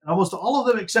persons. And almost all of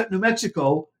them, except New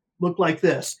Mexico, look like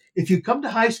this. If you come to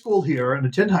high school here and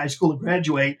attend high school and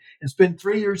graduate and spend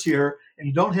 3 years here and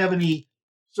you don't have any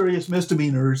serious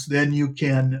misdemeanors, then you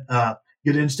can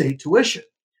get in-state tuition.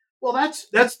 Well,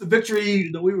 that's the victory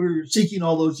that we were seeking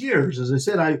all those years. As I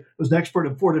said, I was an expert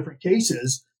in 4 different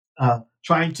cases,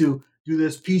 trying to do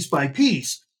this piece by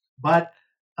piece. But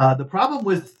the problem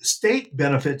with state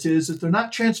benefits is that they're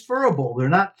not transferable. They're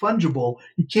not fungible.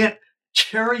 You can't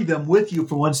carry them with you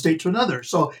from one state to another.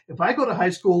 So if I go to high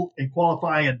school and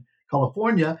qualify in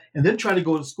California and then try to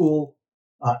go to school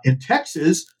in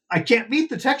Texas, I can't meet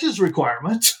the Texas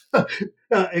requirement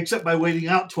except by waiting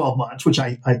out 12 months, which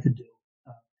I could do.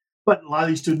 But a lot of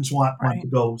these students want to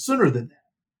go sooner than that.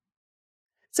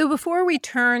 So before we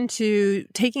turn to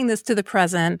taking this to the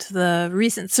present, the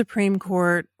recent Supreme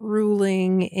Court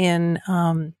ruling in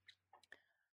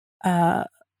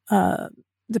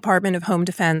Department of Home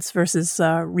Defense versus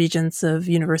Regents of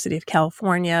University of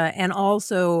California. And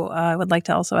also, I would like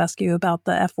to also ask you about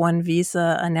the F-1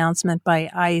 visa announcement by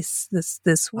ICE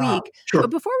this week. Sure. But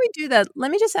before we do that,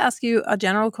 let me just ask you a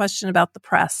general question about the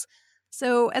press.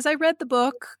 So as I read the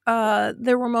book,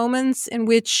 there were moments in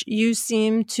which you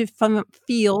seemed to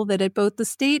feel that at both the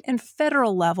state and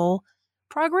federal level,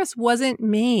 progress wasn't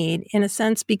made, in a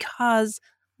sense, because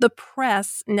the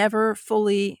press never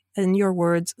fully, in your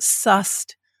words,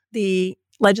 sussed the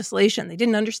legislation. They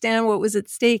didn't understand what was at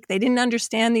stake. They didn't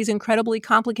understand these incredibly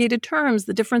complicated terms,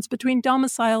 the difference between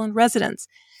domicile and residence.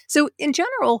 So in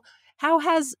general, how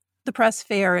has the press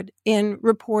fared in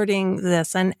reporting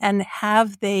this, and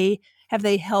have they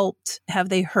helped? Have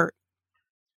they hurt?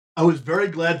 I was very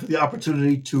glad for the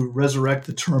opportunity to resurrect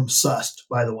the term sussed,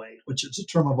 by the way, which is a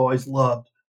term I've always loved,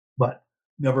 but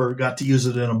never got to use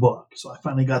it in a book. So I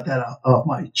finally got that off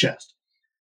my chest.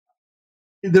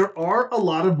 There are a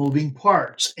lot of moving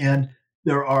parts, and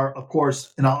there are, of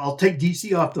course, and I'll take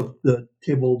DC off the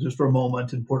table just for a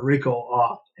moment, and Puerto Rico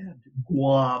off, and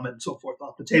Guam and so forth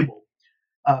off the table.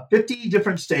 50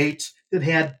 different states that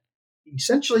had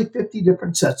essentially 50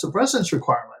 different sets of residence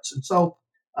requirements. And so,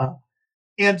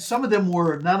 and some of them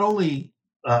were not only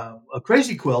a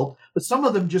crazy quilt, but some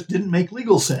of them just didn't make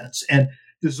legal sense and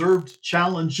deserved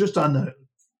challenge just on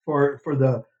for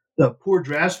the poor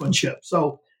draftsmanship.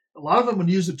 So a lot of them would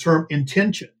use the term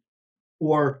intention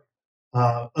or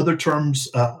other terms,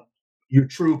 your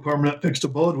true permanent fixed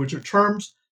abode, which are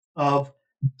terms of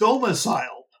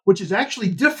domicile, which is actually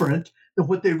different than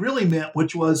what they really meant,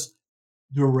 which was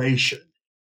duration.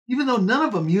 even though none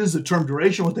of them used the term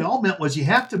duration, what they all meant was you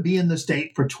have to be in the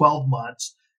state for 12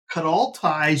 months, cut all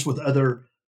ties with other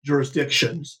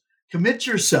jurisdictions, commit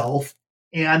yourself,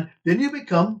 and then you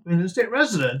become an in-state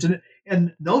resident.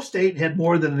 And no state had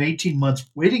more than an 18-month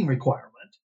waiting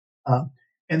requirement.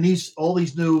 And all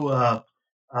these new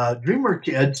Dreamer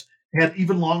kids had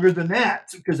even longer than that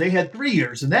because they had 3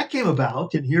 years. And that came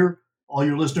about, and here all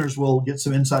your listeners will get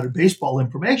some insider baseball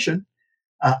information.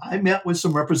 I met with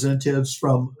some representatives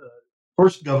from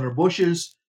first Governor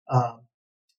Bush's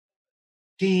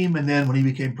team, and then when he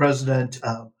became president,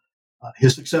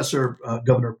 his successor,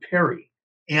 Governor Perry.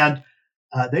 And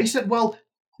they said, well,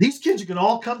 these kids are going to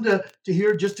all come to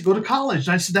here just to go to college.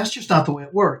 And I said, that's just not the way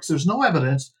it works. There's no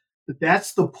evidence that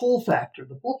that's the pull factor.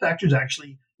 The pull factor is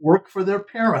actually work for their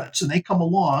parents, and they come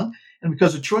along. And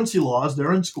because of truancy laws,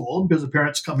 they're in school. And because the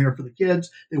parents come here for the kids,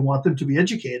 they want them to be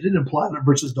educated, and Plyler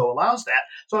versus Doe allows that.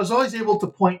 So I was always able to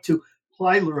point to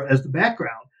Plyler as the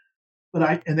background.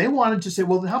 And they wanted to say,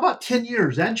 well, how about 10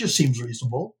 years? That just seems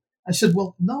reasonable. I said,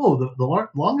 well, no, the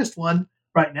longest one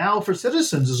right now for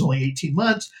citizens is only 18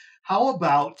 months. How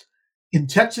about in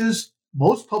Texas,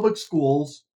 most public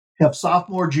schools have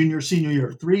sophomore, junior, senior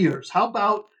year, 3 years. How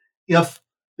about if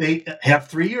they have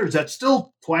 3 years? That's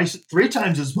still 3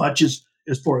 times as much as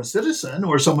for a citizen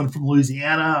or someone from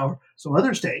Louisiana or some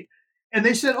other state. And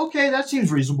they said, okay, that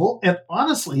seems reasonable. And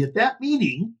honestly, at that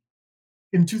meeting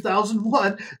in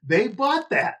 2001, they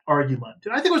bought that argument.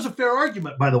 And I think it was a fair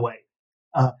argument, by the way.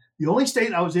 The only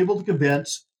state I was able to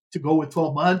convince to go with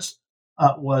 12 months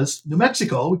was New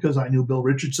Mexico, because I knew Bill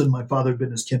Richardson. My father had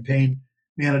been his campaign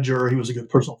manager. He was a good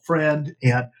personal friend.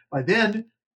 And by then,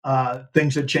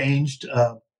 things had changed.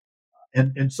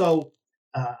 And so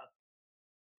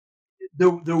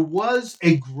there was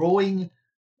a growing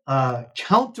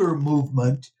counter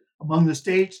movement among the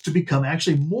states to become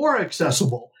actually more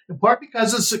accessible, in part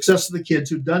because of the success of the kids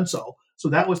who'd done so. So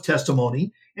that was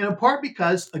testimony. And in part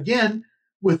because, again,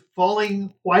 with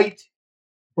falling white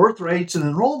birth rates and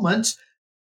enrollments,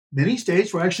 many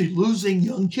states were actually losing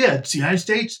young kids. The United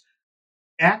States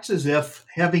acts as if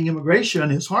having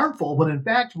immigration is harmful, when in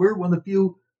fact we're one of the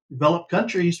few developed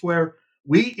countries where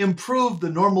we improve the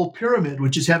normal pyramid,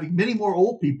 which is having many more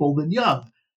old people than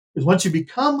young. Because once you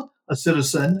become a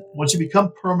citizen, once you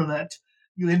become permanent,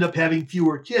 you end up having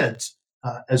fewer kids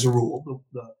as a rule.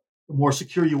 The more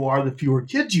secure you are, the fewer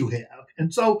kids you have.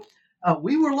 And so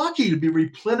we were lucky to be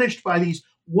replenished by these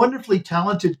wonderfully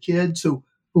talented kids who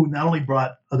not only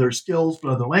brought other skills,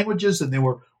 but other languages, and they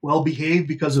were well behaved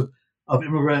because of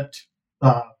immigrant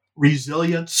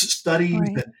resilience studies,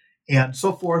 right, and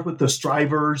so forth, with the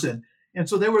strivers. And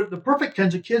so they were the perfect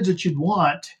kinds of kids that you'd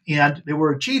want, and they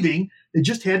were achieving. They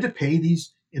just had to pay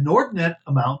these inordinate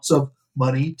amounts of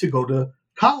money to go to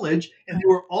college, and they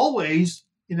were always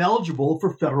ineligible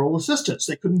for federal assistance.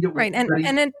 They couldn't get right.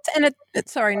 And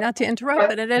sorry, not to interrupt,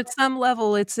 but at some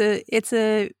level, it's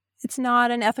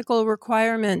not an ethical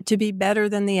requirement to be better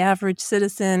than the average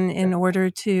citizen in order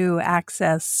to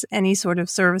access any sort of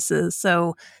services.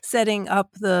 So setting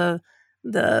up the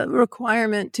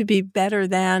requirement to be better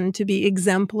than, to be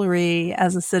exemplary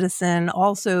as a citizen,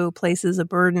 also places a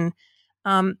burden.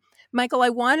 Michael, I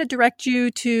want to direct you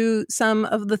to some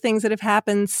of the things that have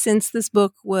happened since this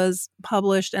book was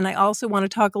published. And I also want to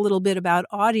talk a little bit about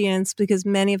audience, because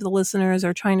many of the listeners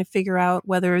are trying to figure out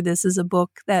whether this is a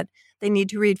book that they need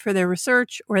to read for their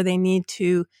research or they need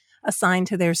to assign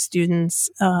to their students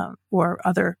or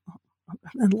other,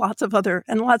 and lots of other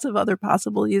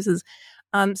possible uses.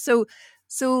 So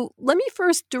let me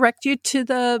first direct you to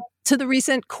the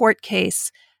recent court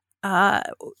case.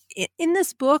 In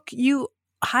this book, you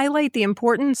highlight the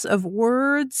importance of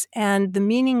words and the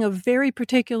meaning of very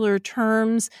particular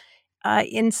terms.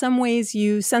 In some ways,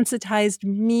 you sensitized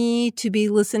me to be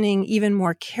listening even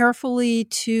more carefully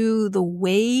to the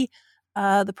way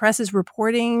the press is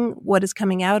reporting what is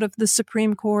coming out of the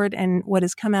Supreme Court and what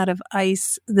has come out of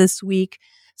ICE this week.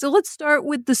 So let's start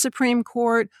with the Supreme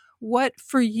Court. What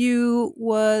for you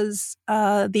was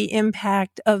the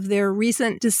impact of their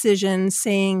recent decision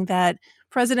saying that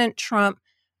President Trump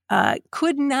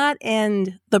could not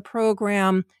end the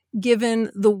program given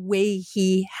the way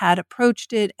he had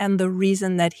approached it and the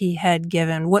reason that he had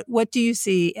given? What do you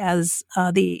see as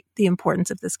the importance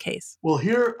of this case? Well,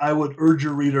 here I would urge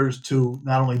your readers to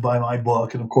not only buy my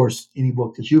book, and of course any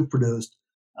book that you've produced,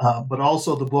 but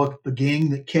also the book, The Gang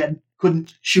That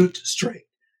Couldn't Shoot Straight.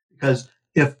 Because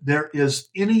if there is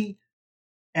any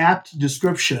apt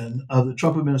description of the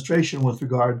Trump administration with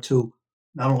regard to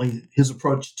not only his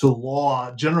approach to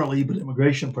law generally, but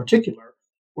immigration in particular,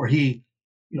 where he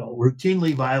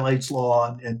routinely violates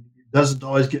law and doesn't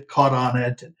always get caught on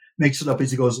it, and makes it up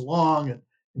as he goes along and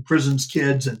imprisons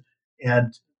kids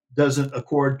and doesn't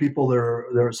accord people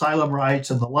their asylum rights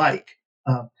and the like.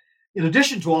 In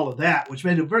addition to all of that, which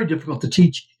made it very difficult to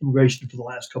teach immigration for the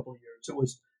last couple of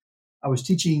years, I was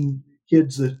teaching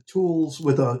kids the tools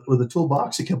with a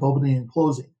toolbox that kept opening and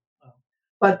closing.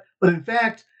 But in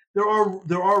fact, there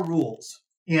are rules,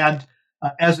 and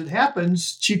as it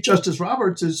happens, Chief Justice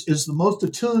Roberts is the most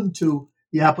attuned to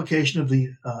the application of the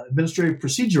Administrative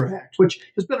Procedure Act, which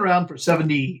has been around for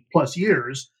 70 plus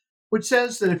years, which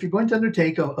says that if you're going to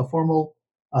undertake a formal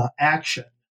action,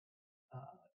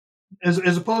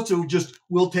 as opposed to just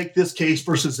we'll take this case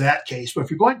versus that case, but if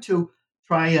you're going to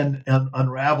try and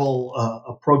unravel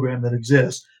a program that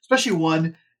exists, especially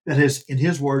one that has, in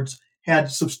his words,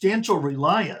 had substantial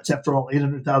reliance. After all,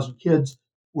 800,000 kids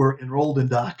were enrolled in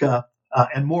DACA,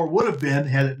 and more would have been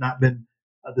had it not been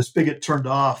the spigot turned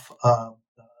off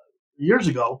years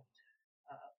ago.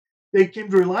 They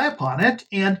came to rely upon it,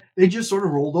 and they just sort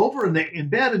of rolled over in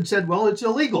bed and said, well, it's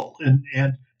illegal.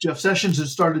 And Jeff Sessions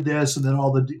has started this, and then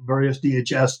all the various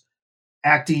DHS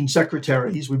acting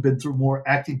secretaries. We've been through more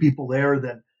acting people there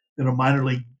than a minor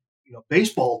league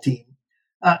baseball team.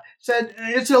 Said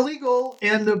it's illegal,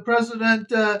 and the president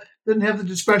didn't have the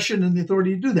discretion and the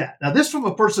authority to do that. Now, this from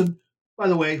a person, by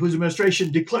the way, whose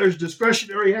administration declares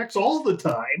discretionary acts all the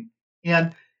time.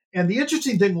 And the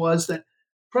interesting thing was that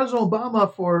President Obama,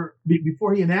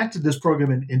 before he enacted this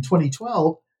program in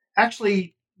 2012,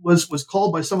 actually was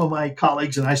called by some of my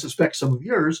colleagues, and I suspect some of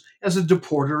yours, as a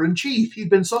deporter in chief. He'd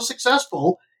been so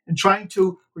successful in trying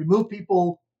to remove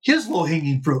people, his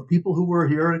low-hanging fruit, people who were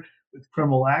here with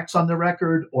criminal acts on their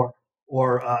record, or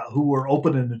who were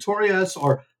open and notorious,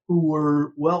 or who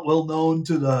were well known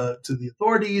to the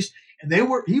authorities, and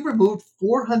he removed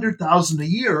 400,000 a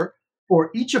year for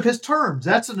each of his terms.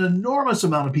 That's an enormous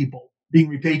amount of people being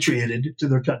repatriated to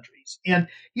their countries, and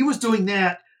he was doing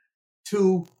that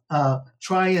to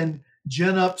try and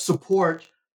gin up support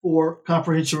for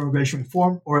comprehensive immigration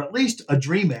reform, or at least a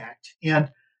DREAM Act. And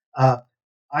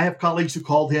I have colleagues who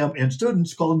called him, and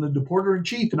students called him, the deporter in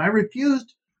chief, and I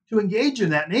refused to engage in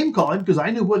that name calling because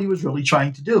I knew what he was really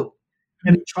trying to do.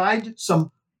 And he tried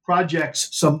some projects,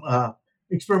 some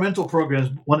experimental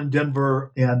programs, one in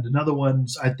Denver and another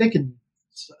one's, I think, in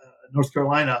North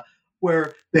Carolina,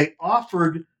 where they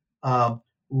offered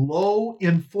low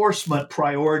enforcement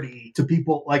priority to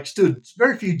people like students.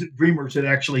 Very few dreamers had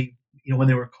actually, when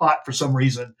they were caught for some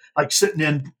reason, like sitting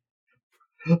in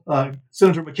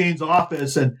Senator McCain's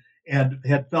office and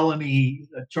had felony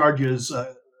charges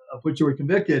of which they were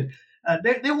convicted.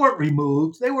 They weren't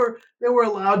removed. They were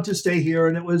allowed to stay here,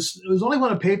 and it was only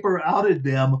when a paper outed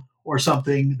them or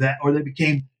something or they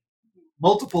became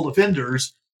multiple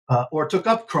offenders or took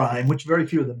up crime, which very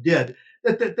few of them did,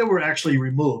 that they were actually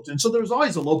removed. And so there was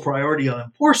always a low priority on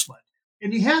enforcement.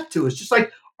 And you have to. It's just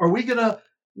like, are we going to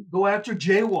go after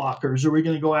jaywalkers? Are we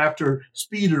going to go after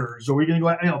speeders? Are we going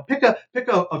to go, pick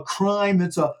a crime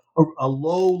that's a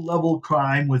low-level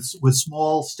crime with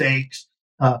small stakes,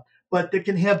 but that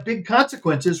can have big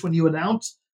consequences when you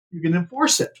announce you can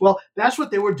enforce it. Well, that's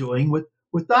what they were doing with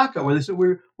DACA, where they said,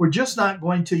 we're just not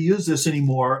going to use this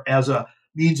anymore as a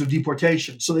means of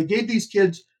deportation. So they gave these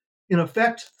kids, in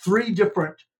effect, 3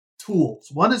 different tools.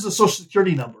 One is a Social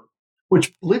Security number,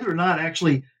 which, believe it or not,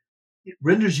 actually it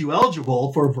renders you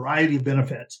eligible for a variety of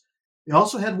benefits. They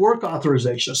also had work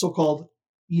authorization, so-called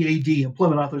EAD,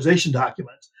 employment authorization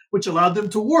documents, which allowed them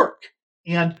to work.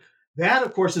 And that,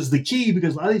 of course, is the key,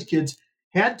 because a lot of these kids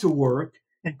had to work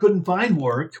and couldn't find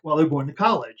work while they're going to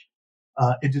college.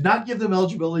 It did not give them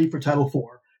eligibility for Title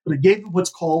IV, but it gave them what's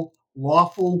called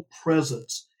lawful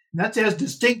presence. And that's as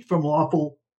distinct from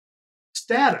lawful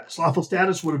status. Lawful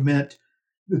status would have meant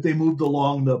that they moved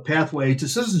along the pathway to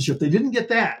citizenship. They didn't get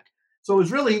that. So it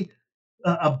was really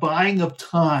a buying of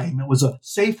time. It was a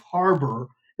safe harbor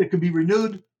that could be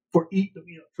renewed for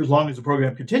as long as the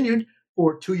program continued,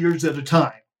 for 2 years at a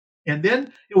time. And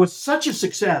then it was such a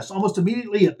success. Almost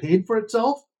immediately it paid for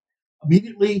itself.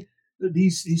 Immediately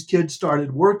these kids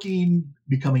started working,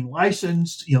 becoming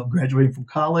licensed, graduating from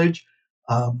college,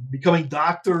 becoming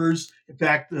doctors. In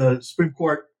fact, the Supreme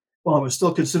Court, while it was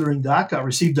still considering DACA,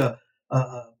 received a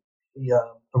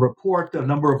report that a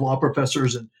number of law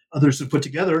professors and others had put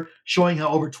together, showing how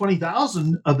over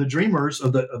 20,000 of the dreamers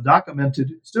of DACA-mentored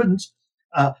students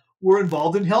were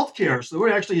involved in healthcare. So they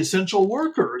were actually essential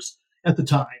workers at the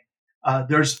time.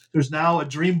 There's now a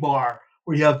dream bar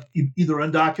where you have either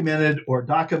undocumented or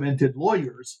documented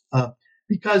lawyers,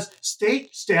 because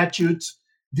state statutes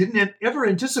didn't ever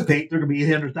anticipate there are going to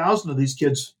be 800,000 of these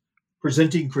kids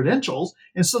presenting credentials.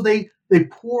 And so they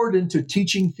poured into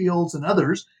teaching fields and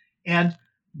others. And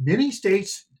many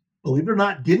states believe it or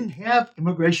not, didn't have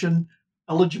immigration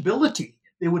eligibility.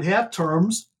 They would have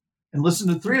terms, and listen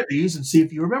to three of these and see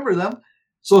if you remember them: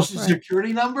 Social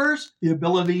Security numbers, the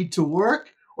ability to work,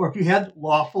 or if you had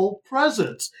lawful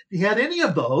presence. If you had any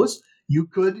of those, you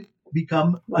could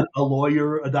become a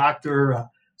lawyer, a doctor,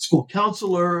 a school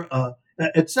counselor,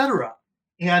 etc.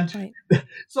 And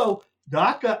so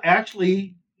DACA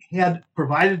actually had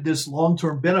provided this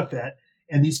long-term benefit,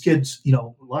 and these kids,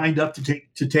 lined up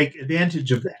to take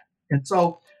advantage of that. And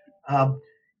so,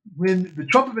 when the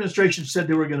Trump administration said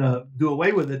they were going to do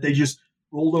away with it, they just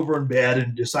rolled over in bed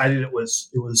and decided it was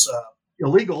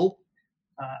illegal,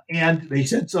 and they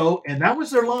said so, and that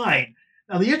was their line.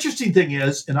 Now, the interesting thing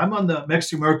is, and I'm on the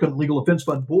Mexican American Legal Defense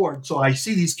Fund board, so I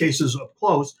see these cases up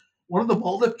close. One of the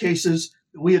Muldiff cases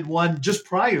that we had won just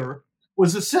prior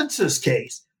was a census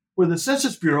case, where the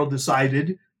Census Bureau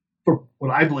decided, for what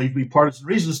I believe to be partisan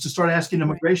reasons, to start asking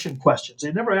immigration questions.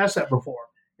 They never asked that before.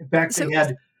 In fact, they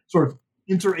had sort of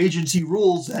interagency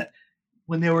rules that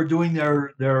when they were doing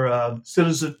their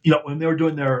citizen, when they were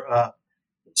doing their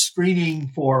screening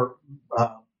for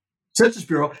Census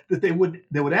Bureau, that they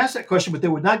would ask that question, but they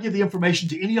would not give the information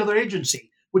to any other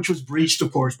agency, which was breached,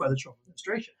 of course, by the Trump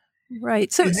administration.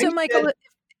 Right. So Michael,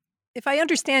 if I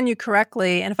understand you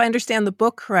correctly, and if I understand the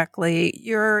book correctly,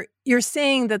 you're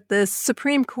saying that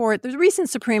the recent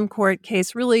Supreme Court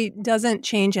case really doesn't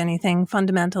change anything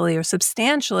fundamentally or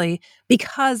substantially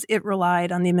because it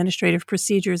relied on the Administrative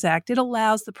Procedures Act. It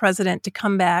allows the president to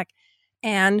come back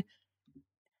and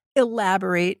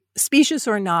elaborate, specious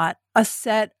or not, a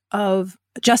set of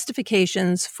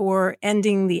justifications for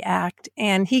ending the act,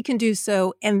 and he can do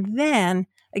so. And then,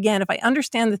 again, if I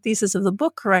understand the thesis of the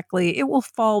book correctly, it will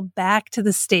fall back to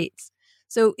the states.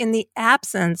 So in the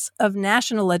absence of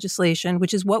national legislation,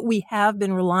 which is what we have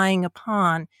been relying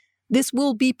upon, this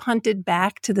will be punted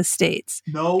back to the states.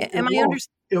 No,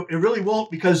 it really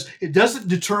won't, because it doesn't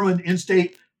determine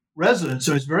in-state residence.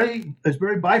 So it's very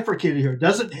bifurcated here. It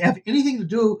doesn't have anything to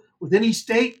do with any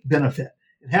state benefit.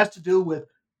 It has to do with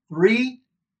 3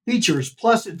 features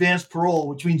plus advanced parole,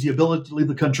 which means the ability to leave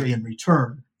the country and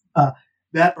return,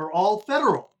 that are all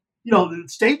federal. The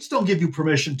states don't give you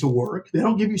permission to work. They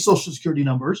don't give you Social Security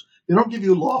numbers. They don't give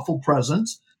you lawful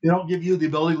presence. They don't give you the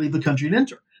ability to leave the country and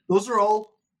enter. Those are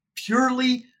all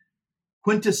purely,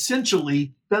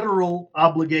 quintessentially federal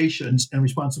obligations and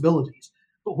responsibilities.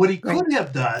 But what he could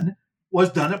have done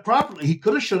was done it properly. He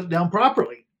could have shut it down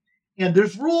properly. And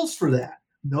there's rules for that.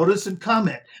 Notice and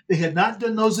comment. They had not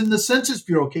done those in the Census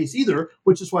Bureau case either,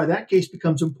 which is why that case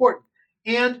becomes important.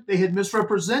 And they had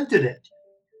misrepresented it.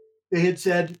 They had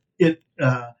said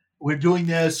we're doing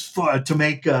this to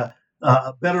make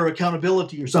better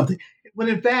accountability or something. When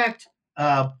in fact,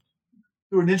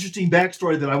 through an interesting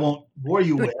backstory that I won't bore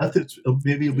you with,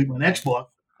 maybe it'll be my next book.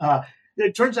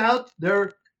 It turns out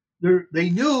they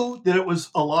knew that it was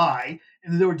a lie,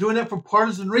 and they were doing it for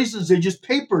partisan reasons. They just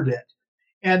papered it.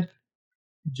 And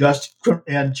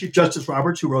Chief Justice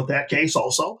Roberts, who wrote that case,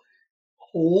 also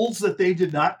holds that they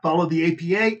did not follow the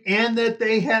APA and that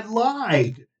they had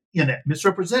lied in it,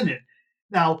 misrepresented.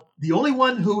 Now, the only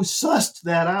one who sussed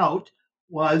that out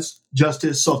was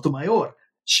Justice Sotomayor.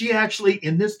 She actually,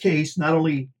 in this case, not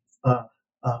only,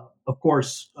 of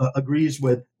course, agrees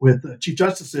with Chief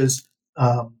Justice's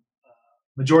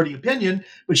majority opinion,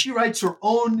 but she writes her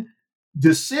own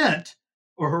dissent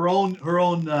or her own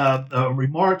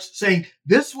remarks saying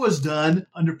this was done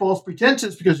under false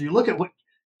pretenses, because you look at what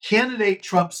candidate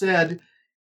Trump said,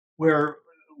 where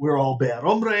we're all bad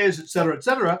hombres, et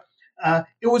cetera,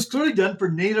 it was clearly done for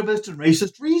nativist and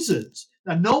racist reasons.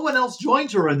 Now, no one else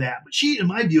joins her in that, but she, in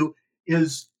my view,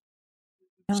 is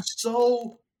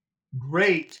so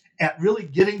great at really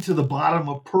getting to the bottom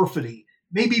of perfidy.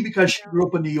 Maybe because she grew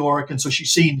up in New York, and so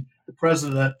she's seen the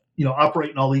president,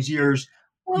 operate in all these years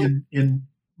in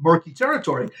murky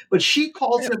territory. But she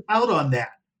calls him out on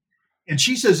that, and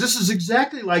she says this is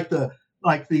exactly like the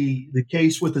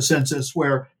case with the census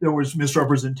where there was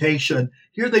misrepresentation.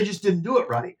 Here, they just didn't do it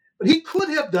right. But he could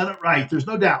have done it right. There's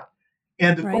no doubt.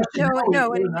 And the question is whether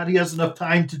or not he has enough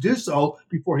time to do so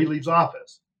before he leaves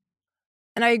office.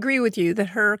 And I agree with you that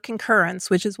her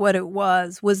concurrence, which is what it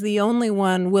was the only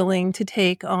one willing to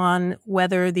take on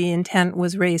whether the intent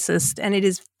was racist. And it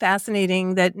is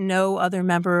fascinating that no other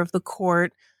member of the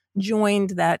court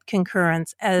joined that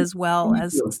concurrence, as well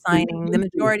as signing the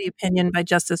majority opinion by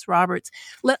Justice Roberts.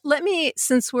 Let me,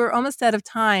 since we're almost out of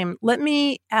time, let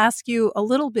me ask you a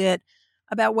little bit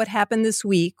about what happened this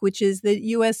week, which is that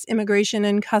U.S. Immigration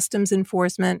and Customs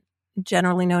Enforcement,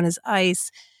 generally known as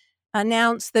ICE,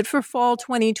 announced that for fall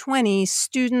 2020,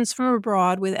 students from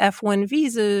abroad with F-1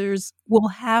 visas will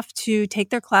have to take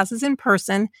their classes in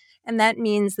person And that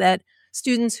means that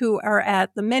students who are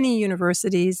at the many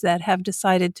universities that have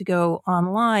decided to go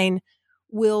online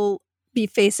will be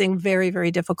facing very,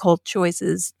 very difficult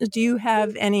choices. Do you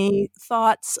have any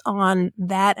thoughts on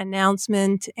that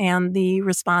announcement and the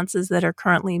responses that are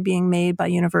currently being made by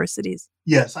universities?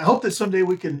 Yes, I hope that someday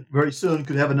we can very soon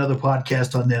could have another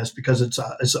podcast on this, because it's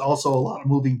also a lot of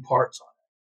moving parts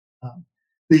on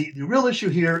it. The real issue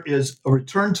here is a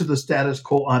return to the status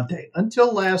quo ante.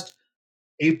 Until last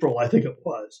April, I think it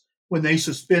was, when they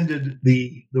suspended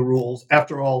the rules.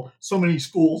 After all, so many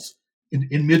schools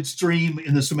in midstream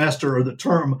in the semester or the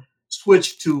term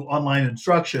switched to online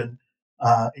instruction,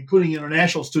 including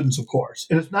international students, of course.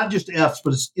 And it's not just Fs,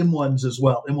 but it's M1s as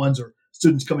well. M1s are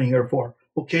students coming here for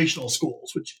vocational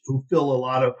schools, who fill a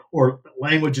lot of, or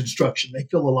language instruction. They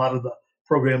fill a lot of the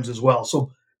programs as well.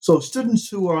 So students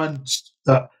who are on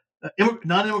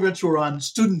non-immigrants who are on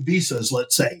student visas,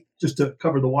 let's say, just to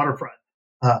cover the waterfront,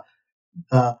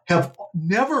 have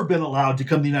never been allowed to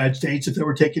come to the United States if they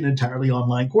were taking entirely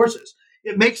online courses.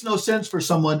 It makes no sense for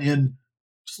someone in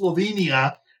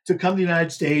Slovenia to come to the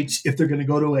United States if they're going to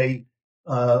go to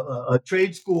a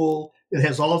trade school that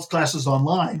has all its classes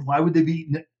online. Why would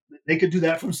they could do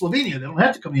that from Slovenia. They don't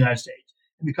have to come to the United States.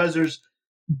 And because there's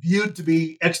viewed to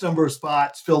be X number of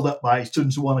spots filled up by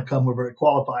students who want to come, who are very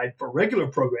qualified for regular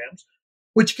programs,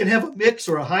 which can have a mix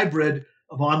or a hybrid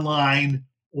of online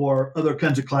or other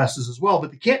kinds of classes as well.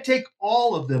 But they can't take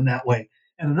all of them that way.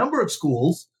 And a number of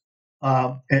schools,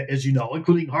 as you know,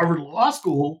 including Harvard Law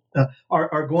School,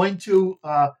 are going to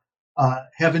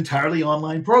have entirely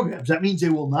online programs. That means they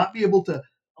will not be able to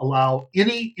allow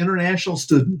any international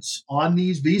students on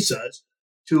these visas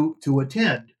to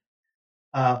attend.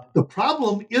 The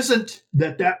problem isn't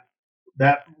that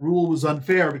rule was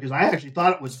unfair, because I actually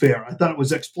thought it was fair. I thought it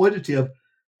was exploitative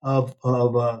of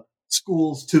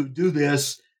schools to do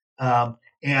this,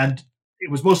 and it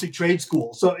was mostly trade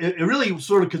schools. So it really was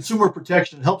sort of consumer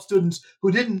protection. It helped students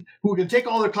who can take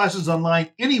all their classes online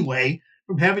anyway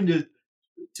from having to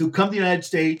come to the United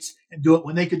States and do it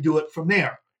when they could do it from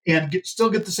there and still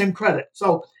get the same credit.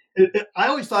 So I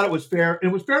always thought it was fair, and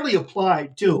it was fairly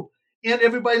applied too. And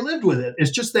everybody lived with it.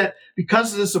 It's just that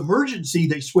because of this emergency,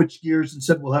 they switched gears and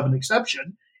said, we'll have an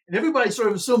exception. And everybody sort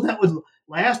of assumed that would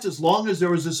last as long as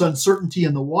there was this uncertainty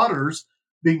in the waters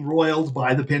being roiled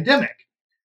by the pandemic.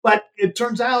 But it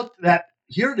turns out that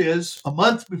here it is, a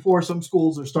month before some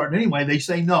schools are starting anyway, they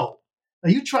say no.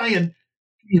 Now you try and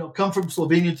come from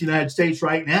Slovenia to the United States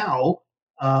right now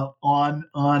on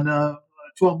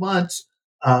 12 months,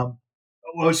 on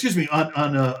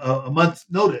a month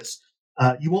notice.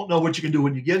 You won't know what you can do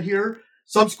when you get here.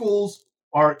 Some schools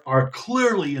are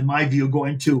clearly, in my view,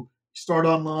 going to start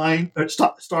online, or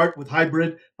start with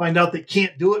hybrid, find out they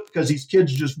can't do it because these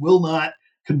kids just will not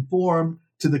conform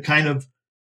to the kind of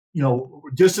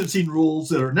distancing rules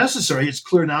that are necessary. It's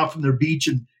clear now from their beach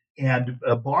and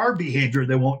bar behavior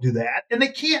they won't do that, and they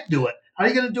can't do it. How are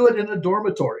you going to do it in a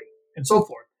dormitory and so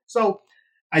forth? So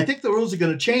I think the rules are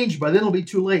going to change. By then it'll be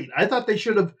too late. I thought they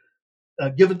should have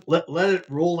let it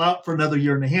roll out for another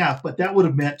year and a half, but that would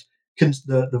have meant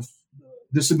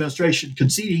this administration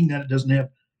conceding that it doesn't have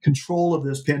control of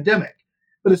this pandemic.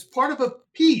 But it's part of a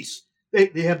piece.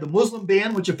 They have the Muslim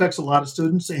ban, which affects a lot of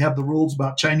students. They have the rules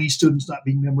about Chinese students not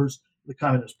being members of the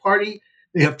Communist Party.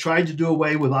 They have tried to do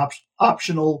away with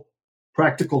optional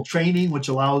practical training, which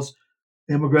allows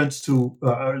immigrants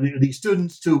these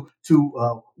students to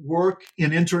work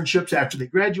in internships after they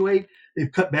graduate.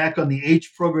 They've cut back on the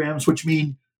H programs, which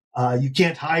mean you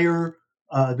can't hire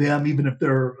them even if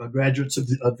they're graduates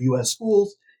of U.S.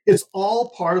 schools. It's all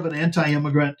part of an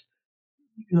anti-immigrant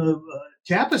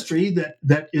tapestry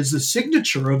that is the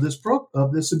signature of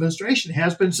this administration. It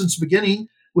has been since the beginning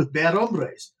with bad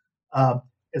hombres.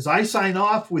 As I sign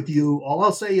off with you, all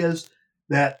I'll say is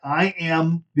that I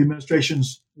am the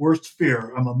administration's worst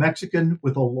fear. I'm a Mexican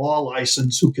with a law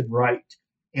license who can write.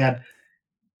 And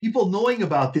people knowing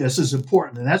about this is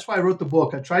important. And that's why I wrote the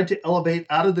book. I tried to elevate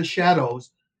out of the shadows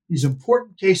these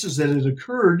important cases that had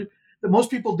occurred that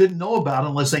most people didn't know about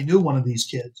unless they knew one of these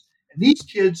kids. And these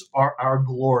kids are our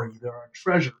glory. They're our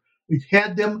treasure. We've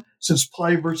had them since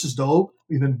Playa versus Doe.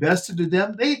 We've invested in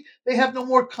them. They have no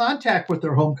more contact with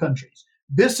their home countries.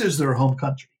 This is their home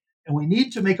country. And we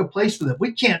need to make a place for them.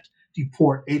 We can't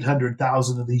deport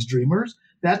 800,000 of these dreamers.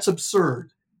 That's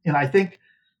absurd. And I think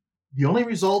the only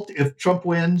result, if Trump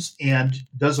wins and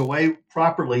does away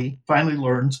properly, finally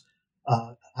learns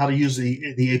how to use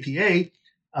the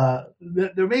APA,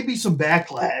 there may be some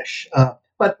backlash.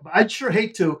 But I'd sure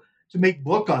hate to make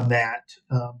book on that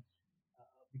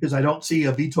because I don't see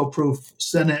a veto-proof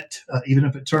Senate, even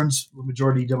if it turns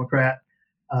majority Democrat,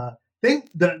 think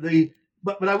that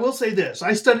but I will say this.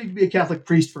 I studied to be a Catholic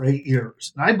priest for 8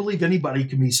 years, and I believe anybody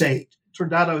can be saved.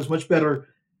 Turned out I was much better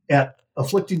at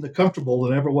afflicting the comfortable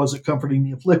than I ever was at comforting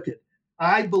the afflicted.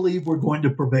 I believe we're going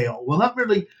to prevail. We'll not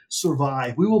merely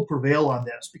survive. We will prevail on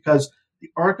this because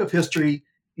the arc of history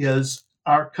is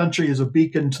our country is a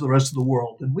beacon to the rest of the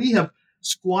world. And we have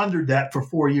squandered that for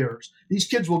 4 years. These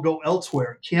kids will go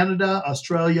elsewhere. Canada,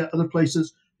 Australia, other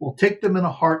places will take them in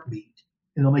a heartbeat,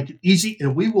 and they'll make it easy,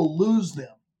 and we will lose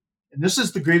them. And this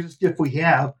is the greatest gift we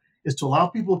have, is to allow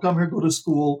people to come here, go to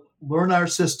school, learn our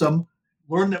system,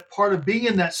 learn that part of being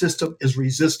in that system is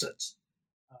resistance.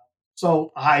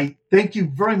 So I thank you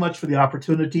very much for the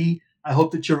opportunity. I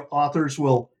hope that your authors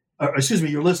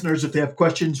your listeners, if they have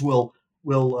questions, will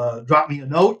drop me a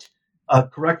note,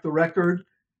 correct the record.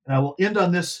 And I will end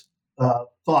on this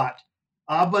thought.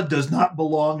 ABBA does not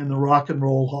belong in the Rock and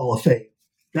Roll Hall of Fame.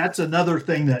 That's another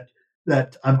thing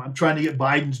that I'm trying to get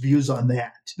Biden's views on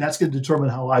that. That's going to determine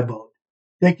how I vote.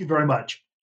 Thank you very much.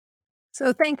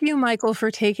 So thank you, Michael,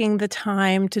 for taking the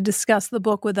time to discuss the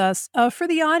book with us. For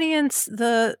the audience,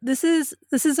 this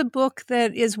is a book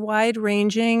that is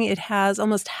wide-ranging. It has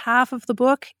almost half of the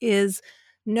book is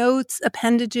notes,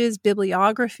 appendages,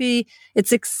 bibliography.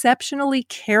 It's exceptionally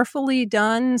carefully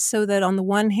done so that on the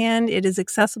one hand, it is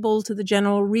accessible to the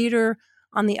general reader.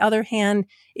 On the other hand,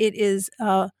 it is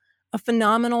a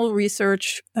phenomenal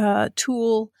research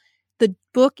tool. The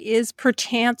book is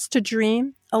Perchance to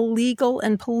Dream, a legal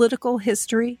and political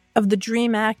history of the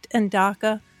DREAM Act and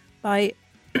DACA by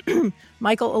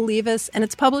Michael Olivas, and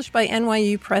it's published by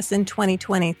NYU Press in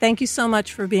 2020. Thank you so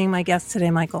much for being my guest today,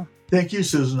 Michael. Thank you,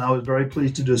 Susan. I was very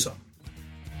pleased to do so.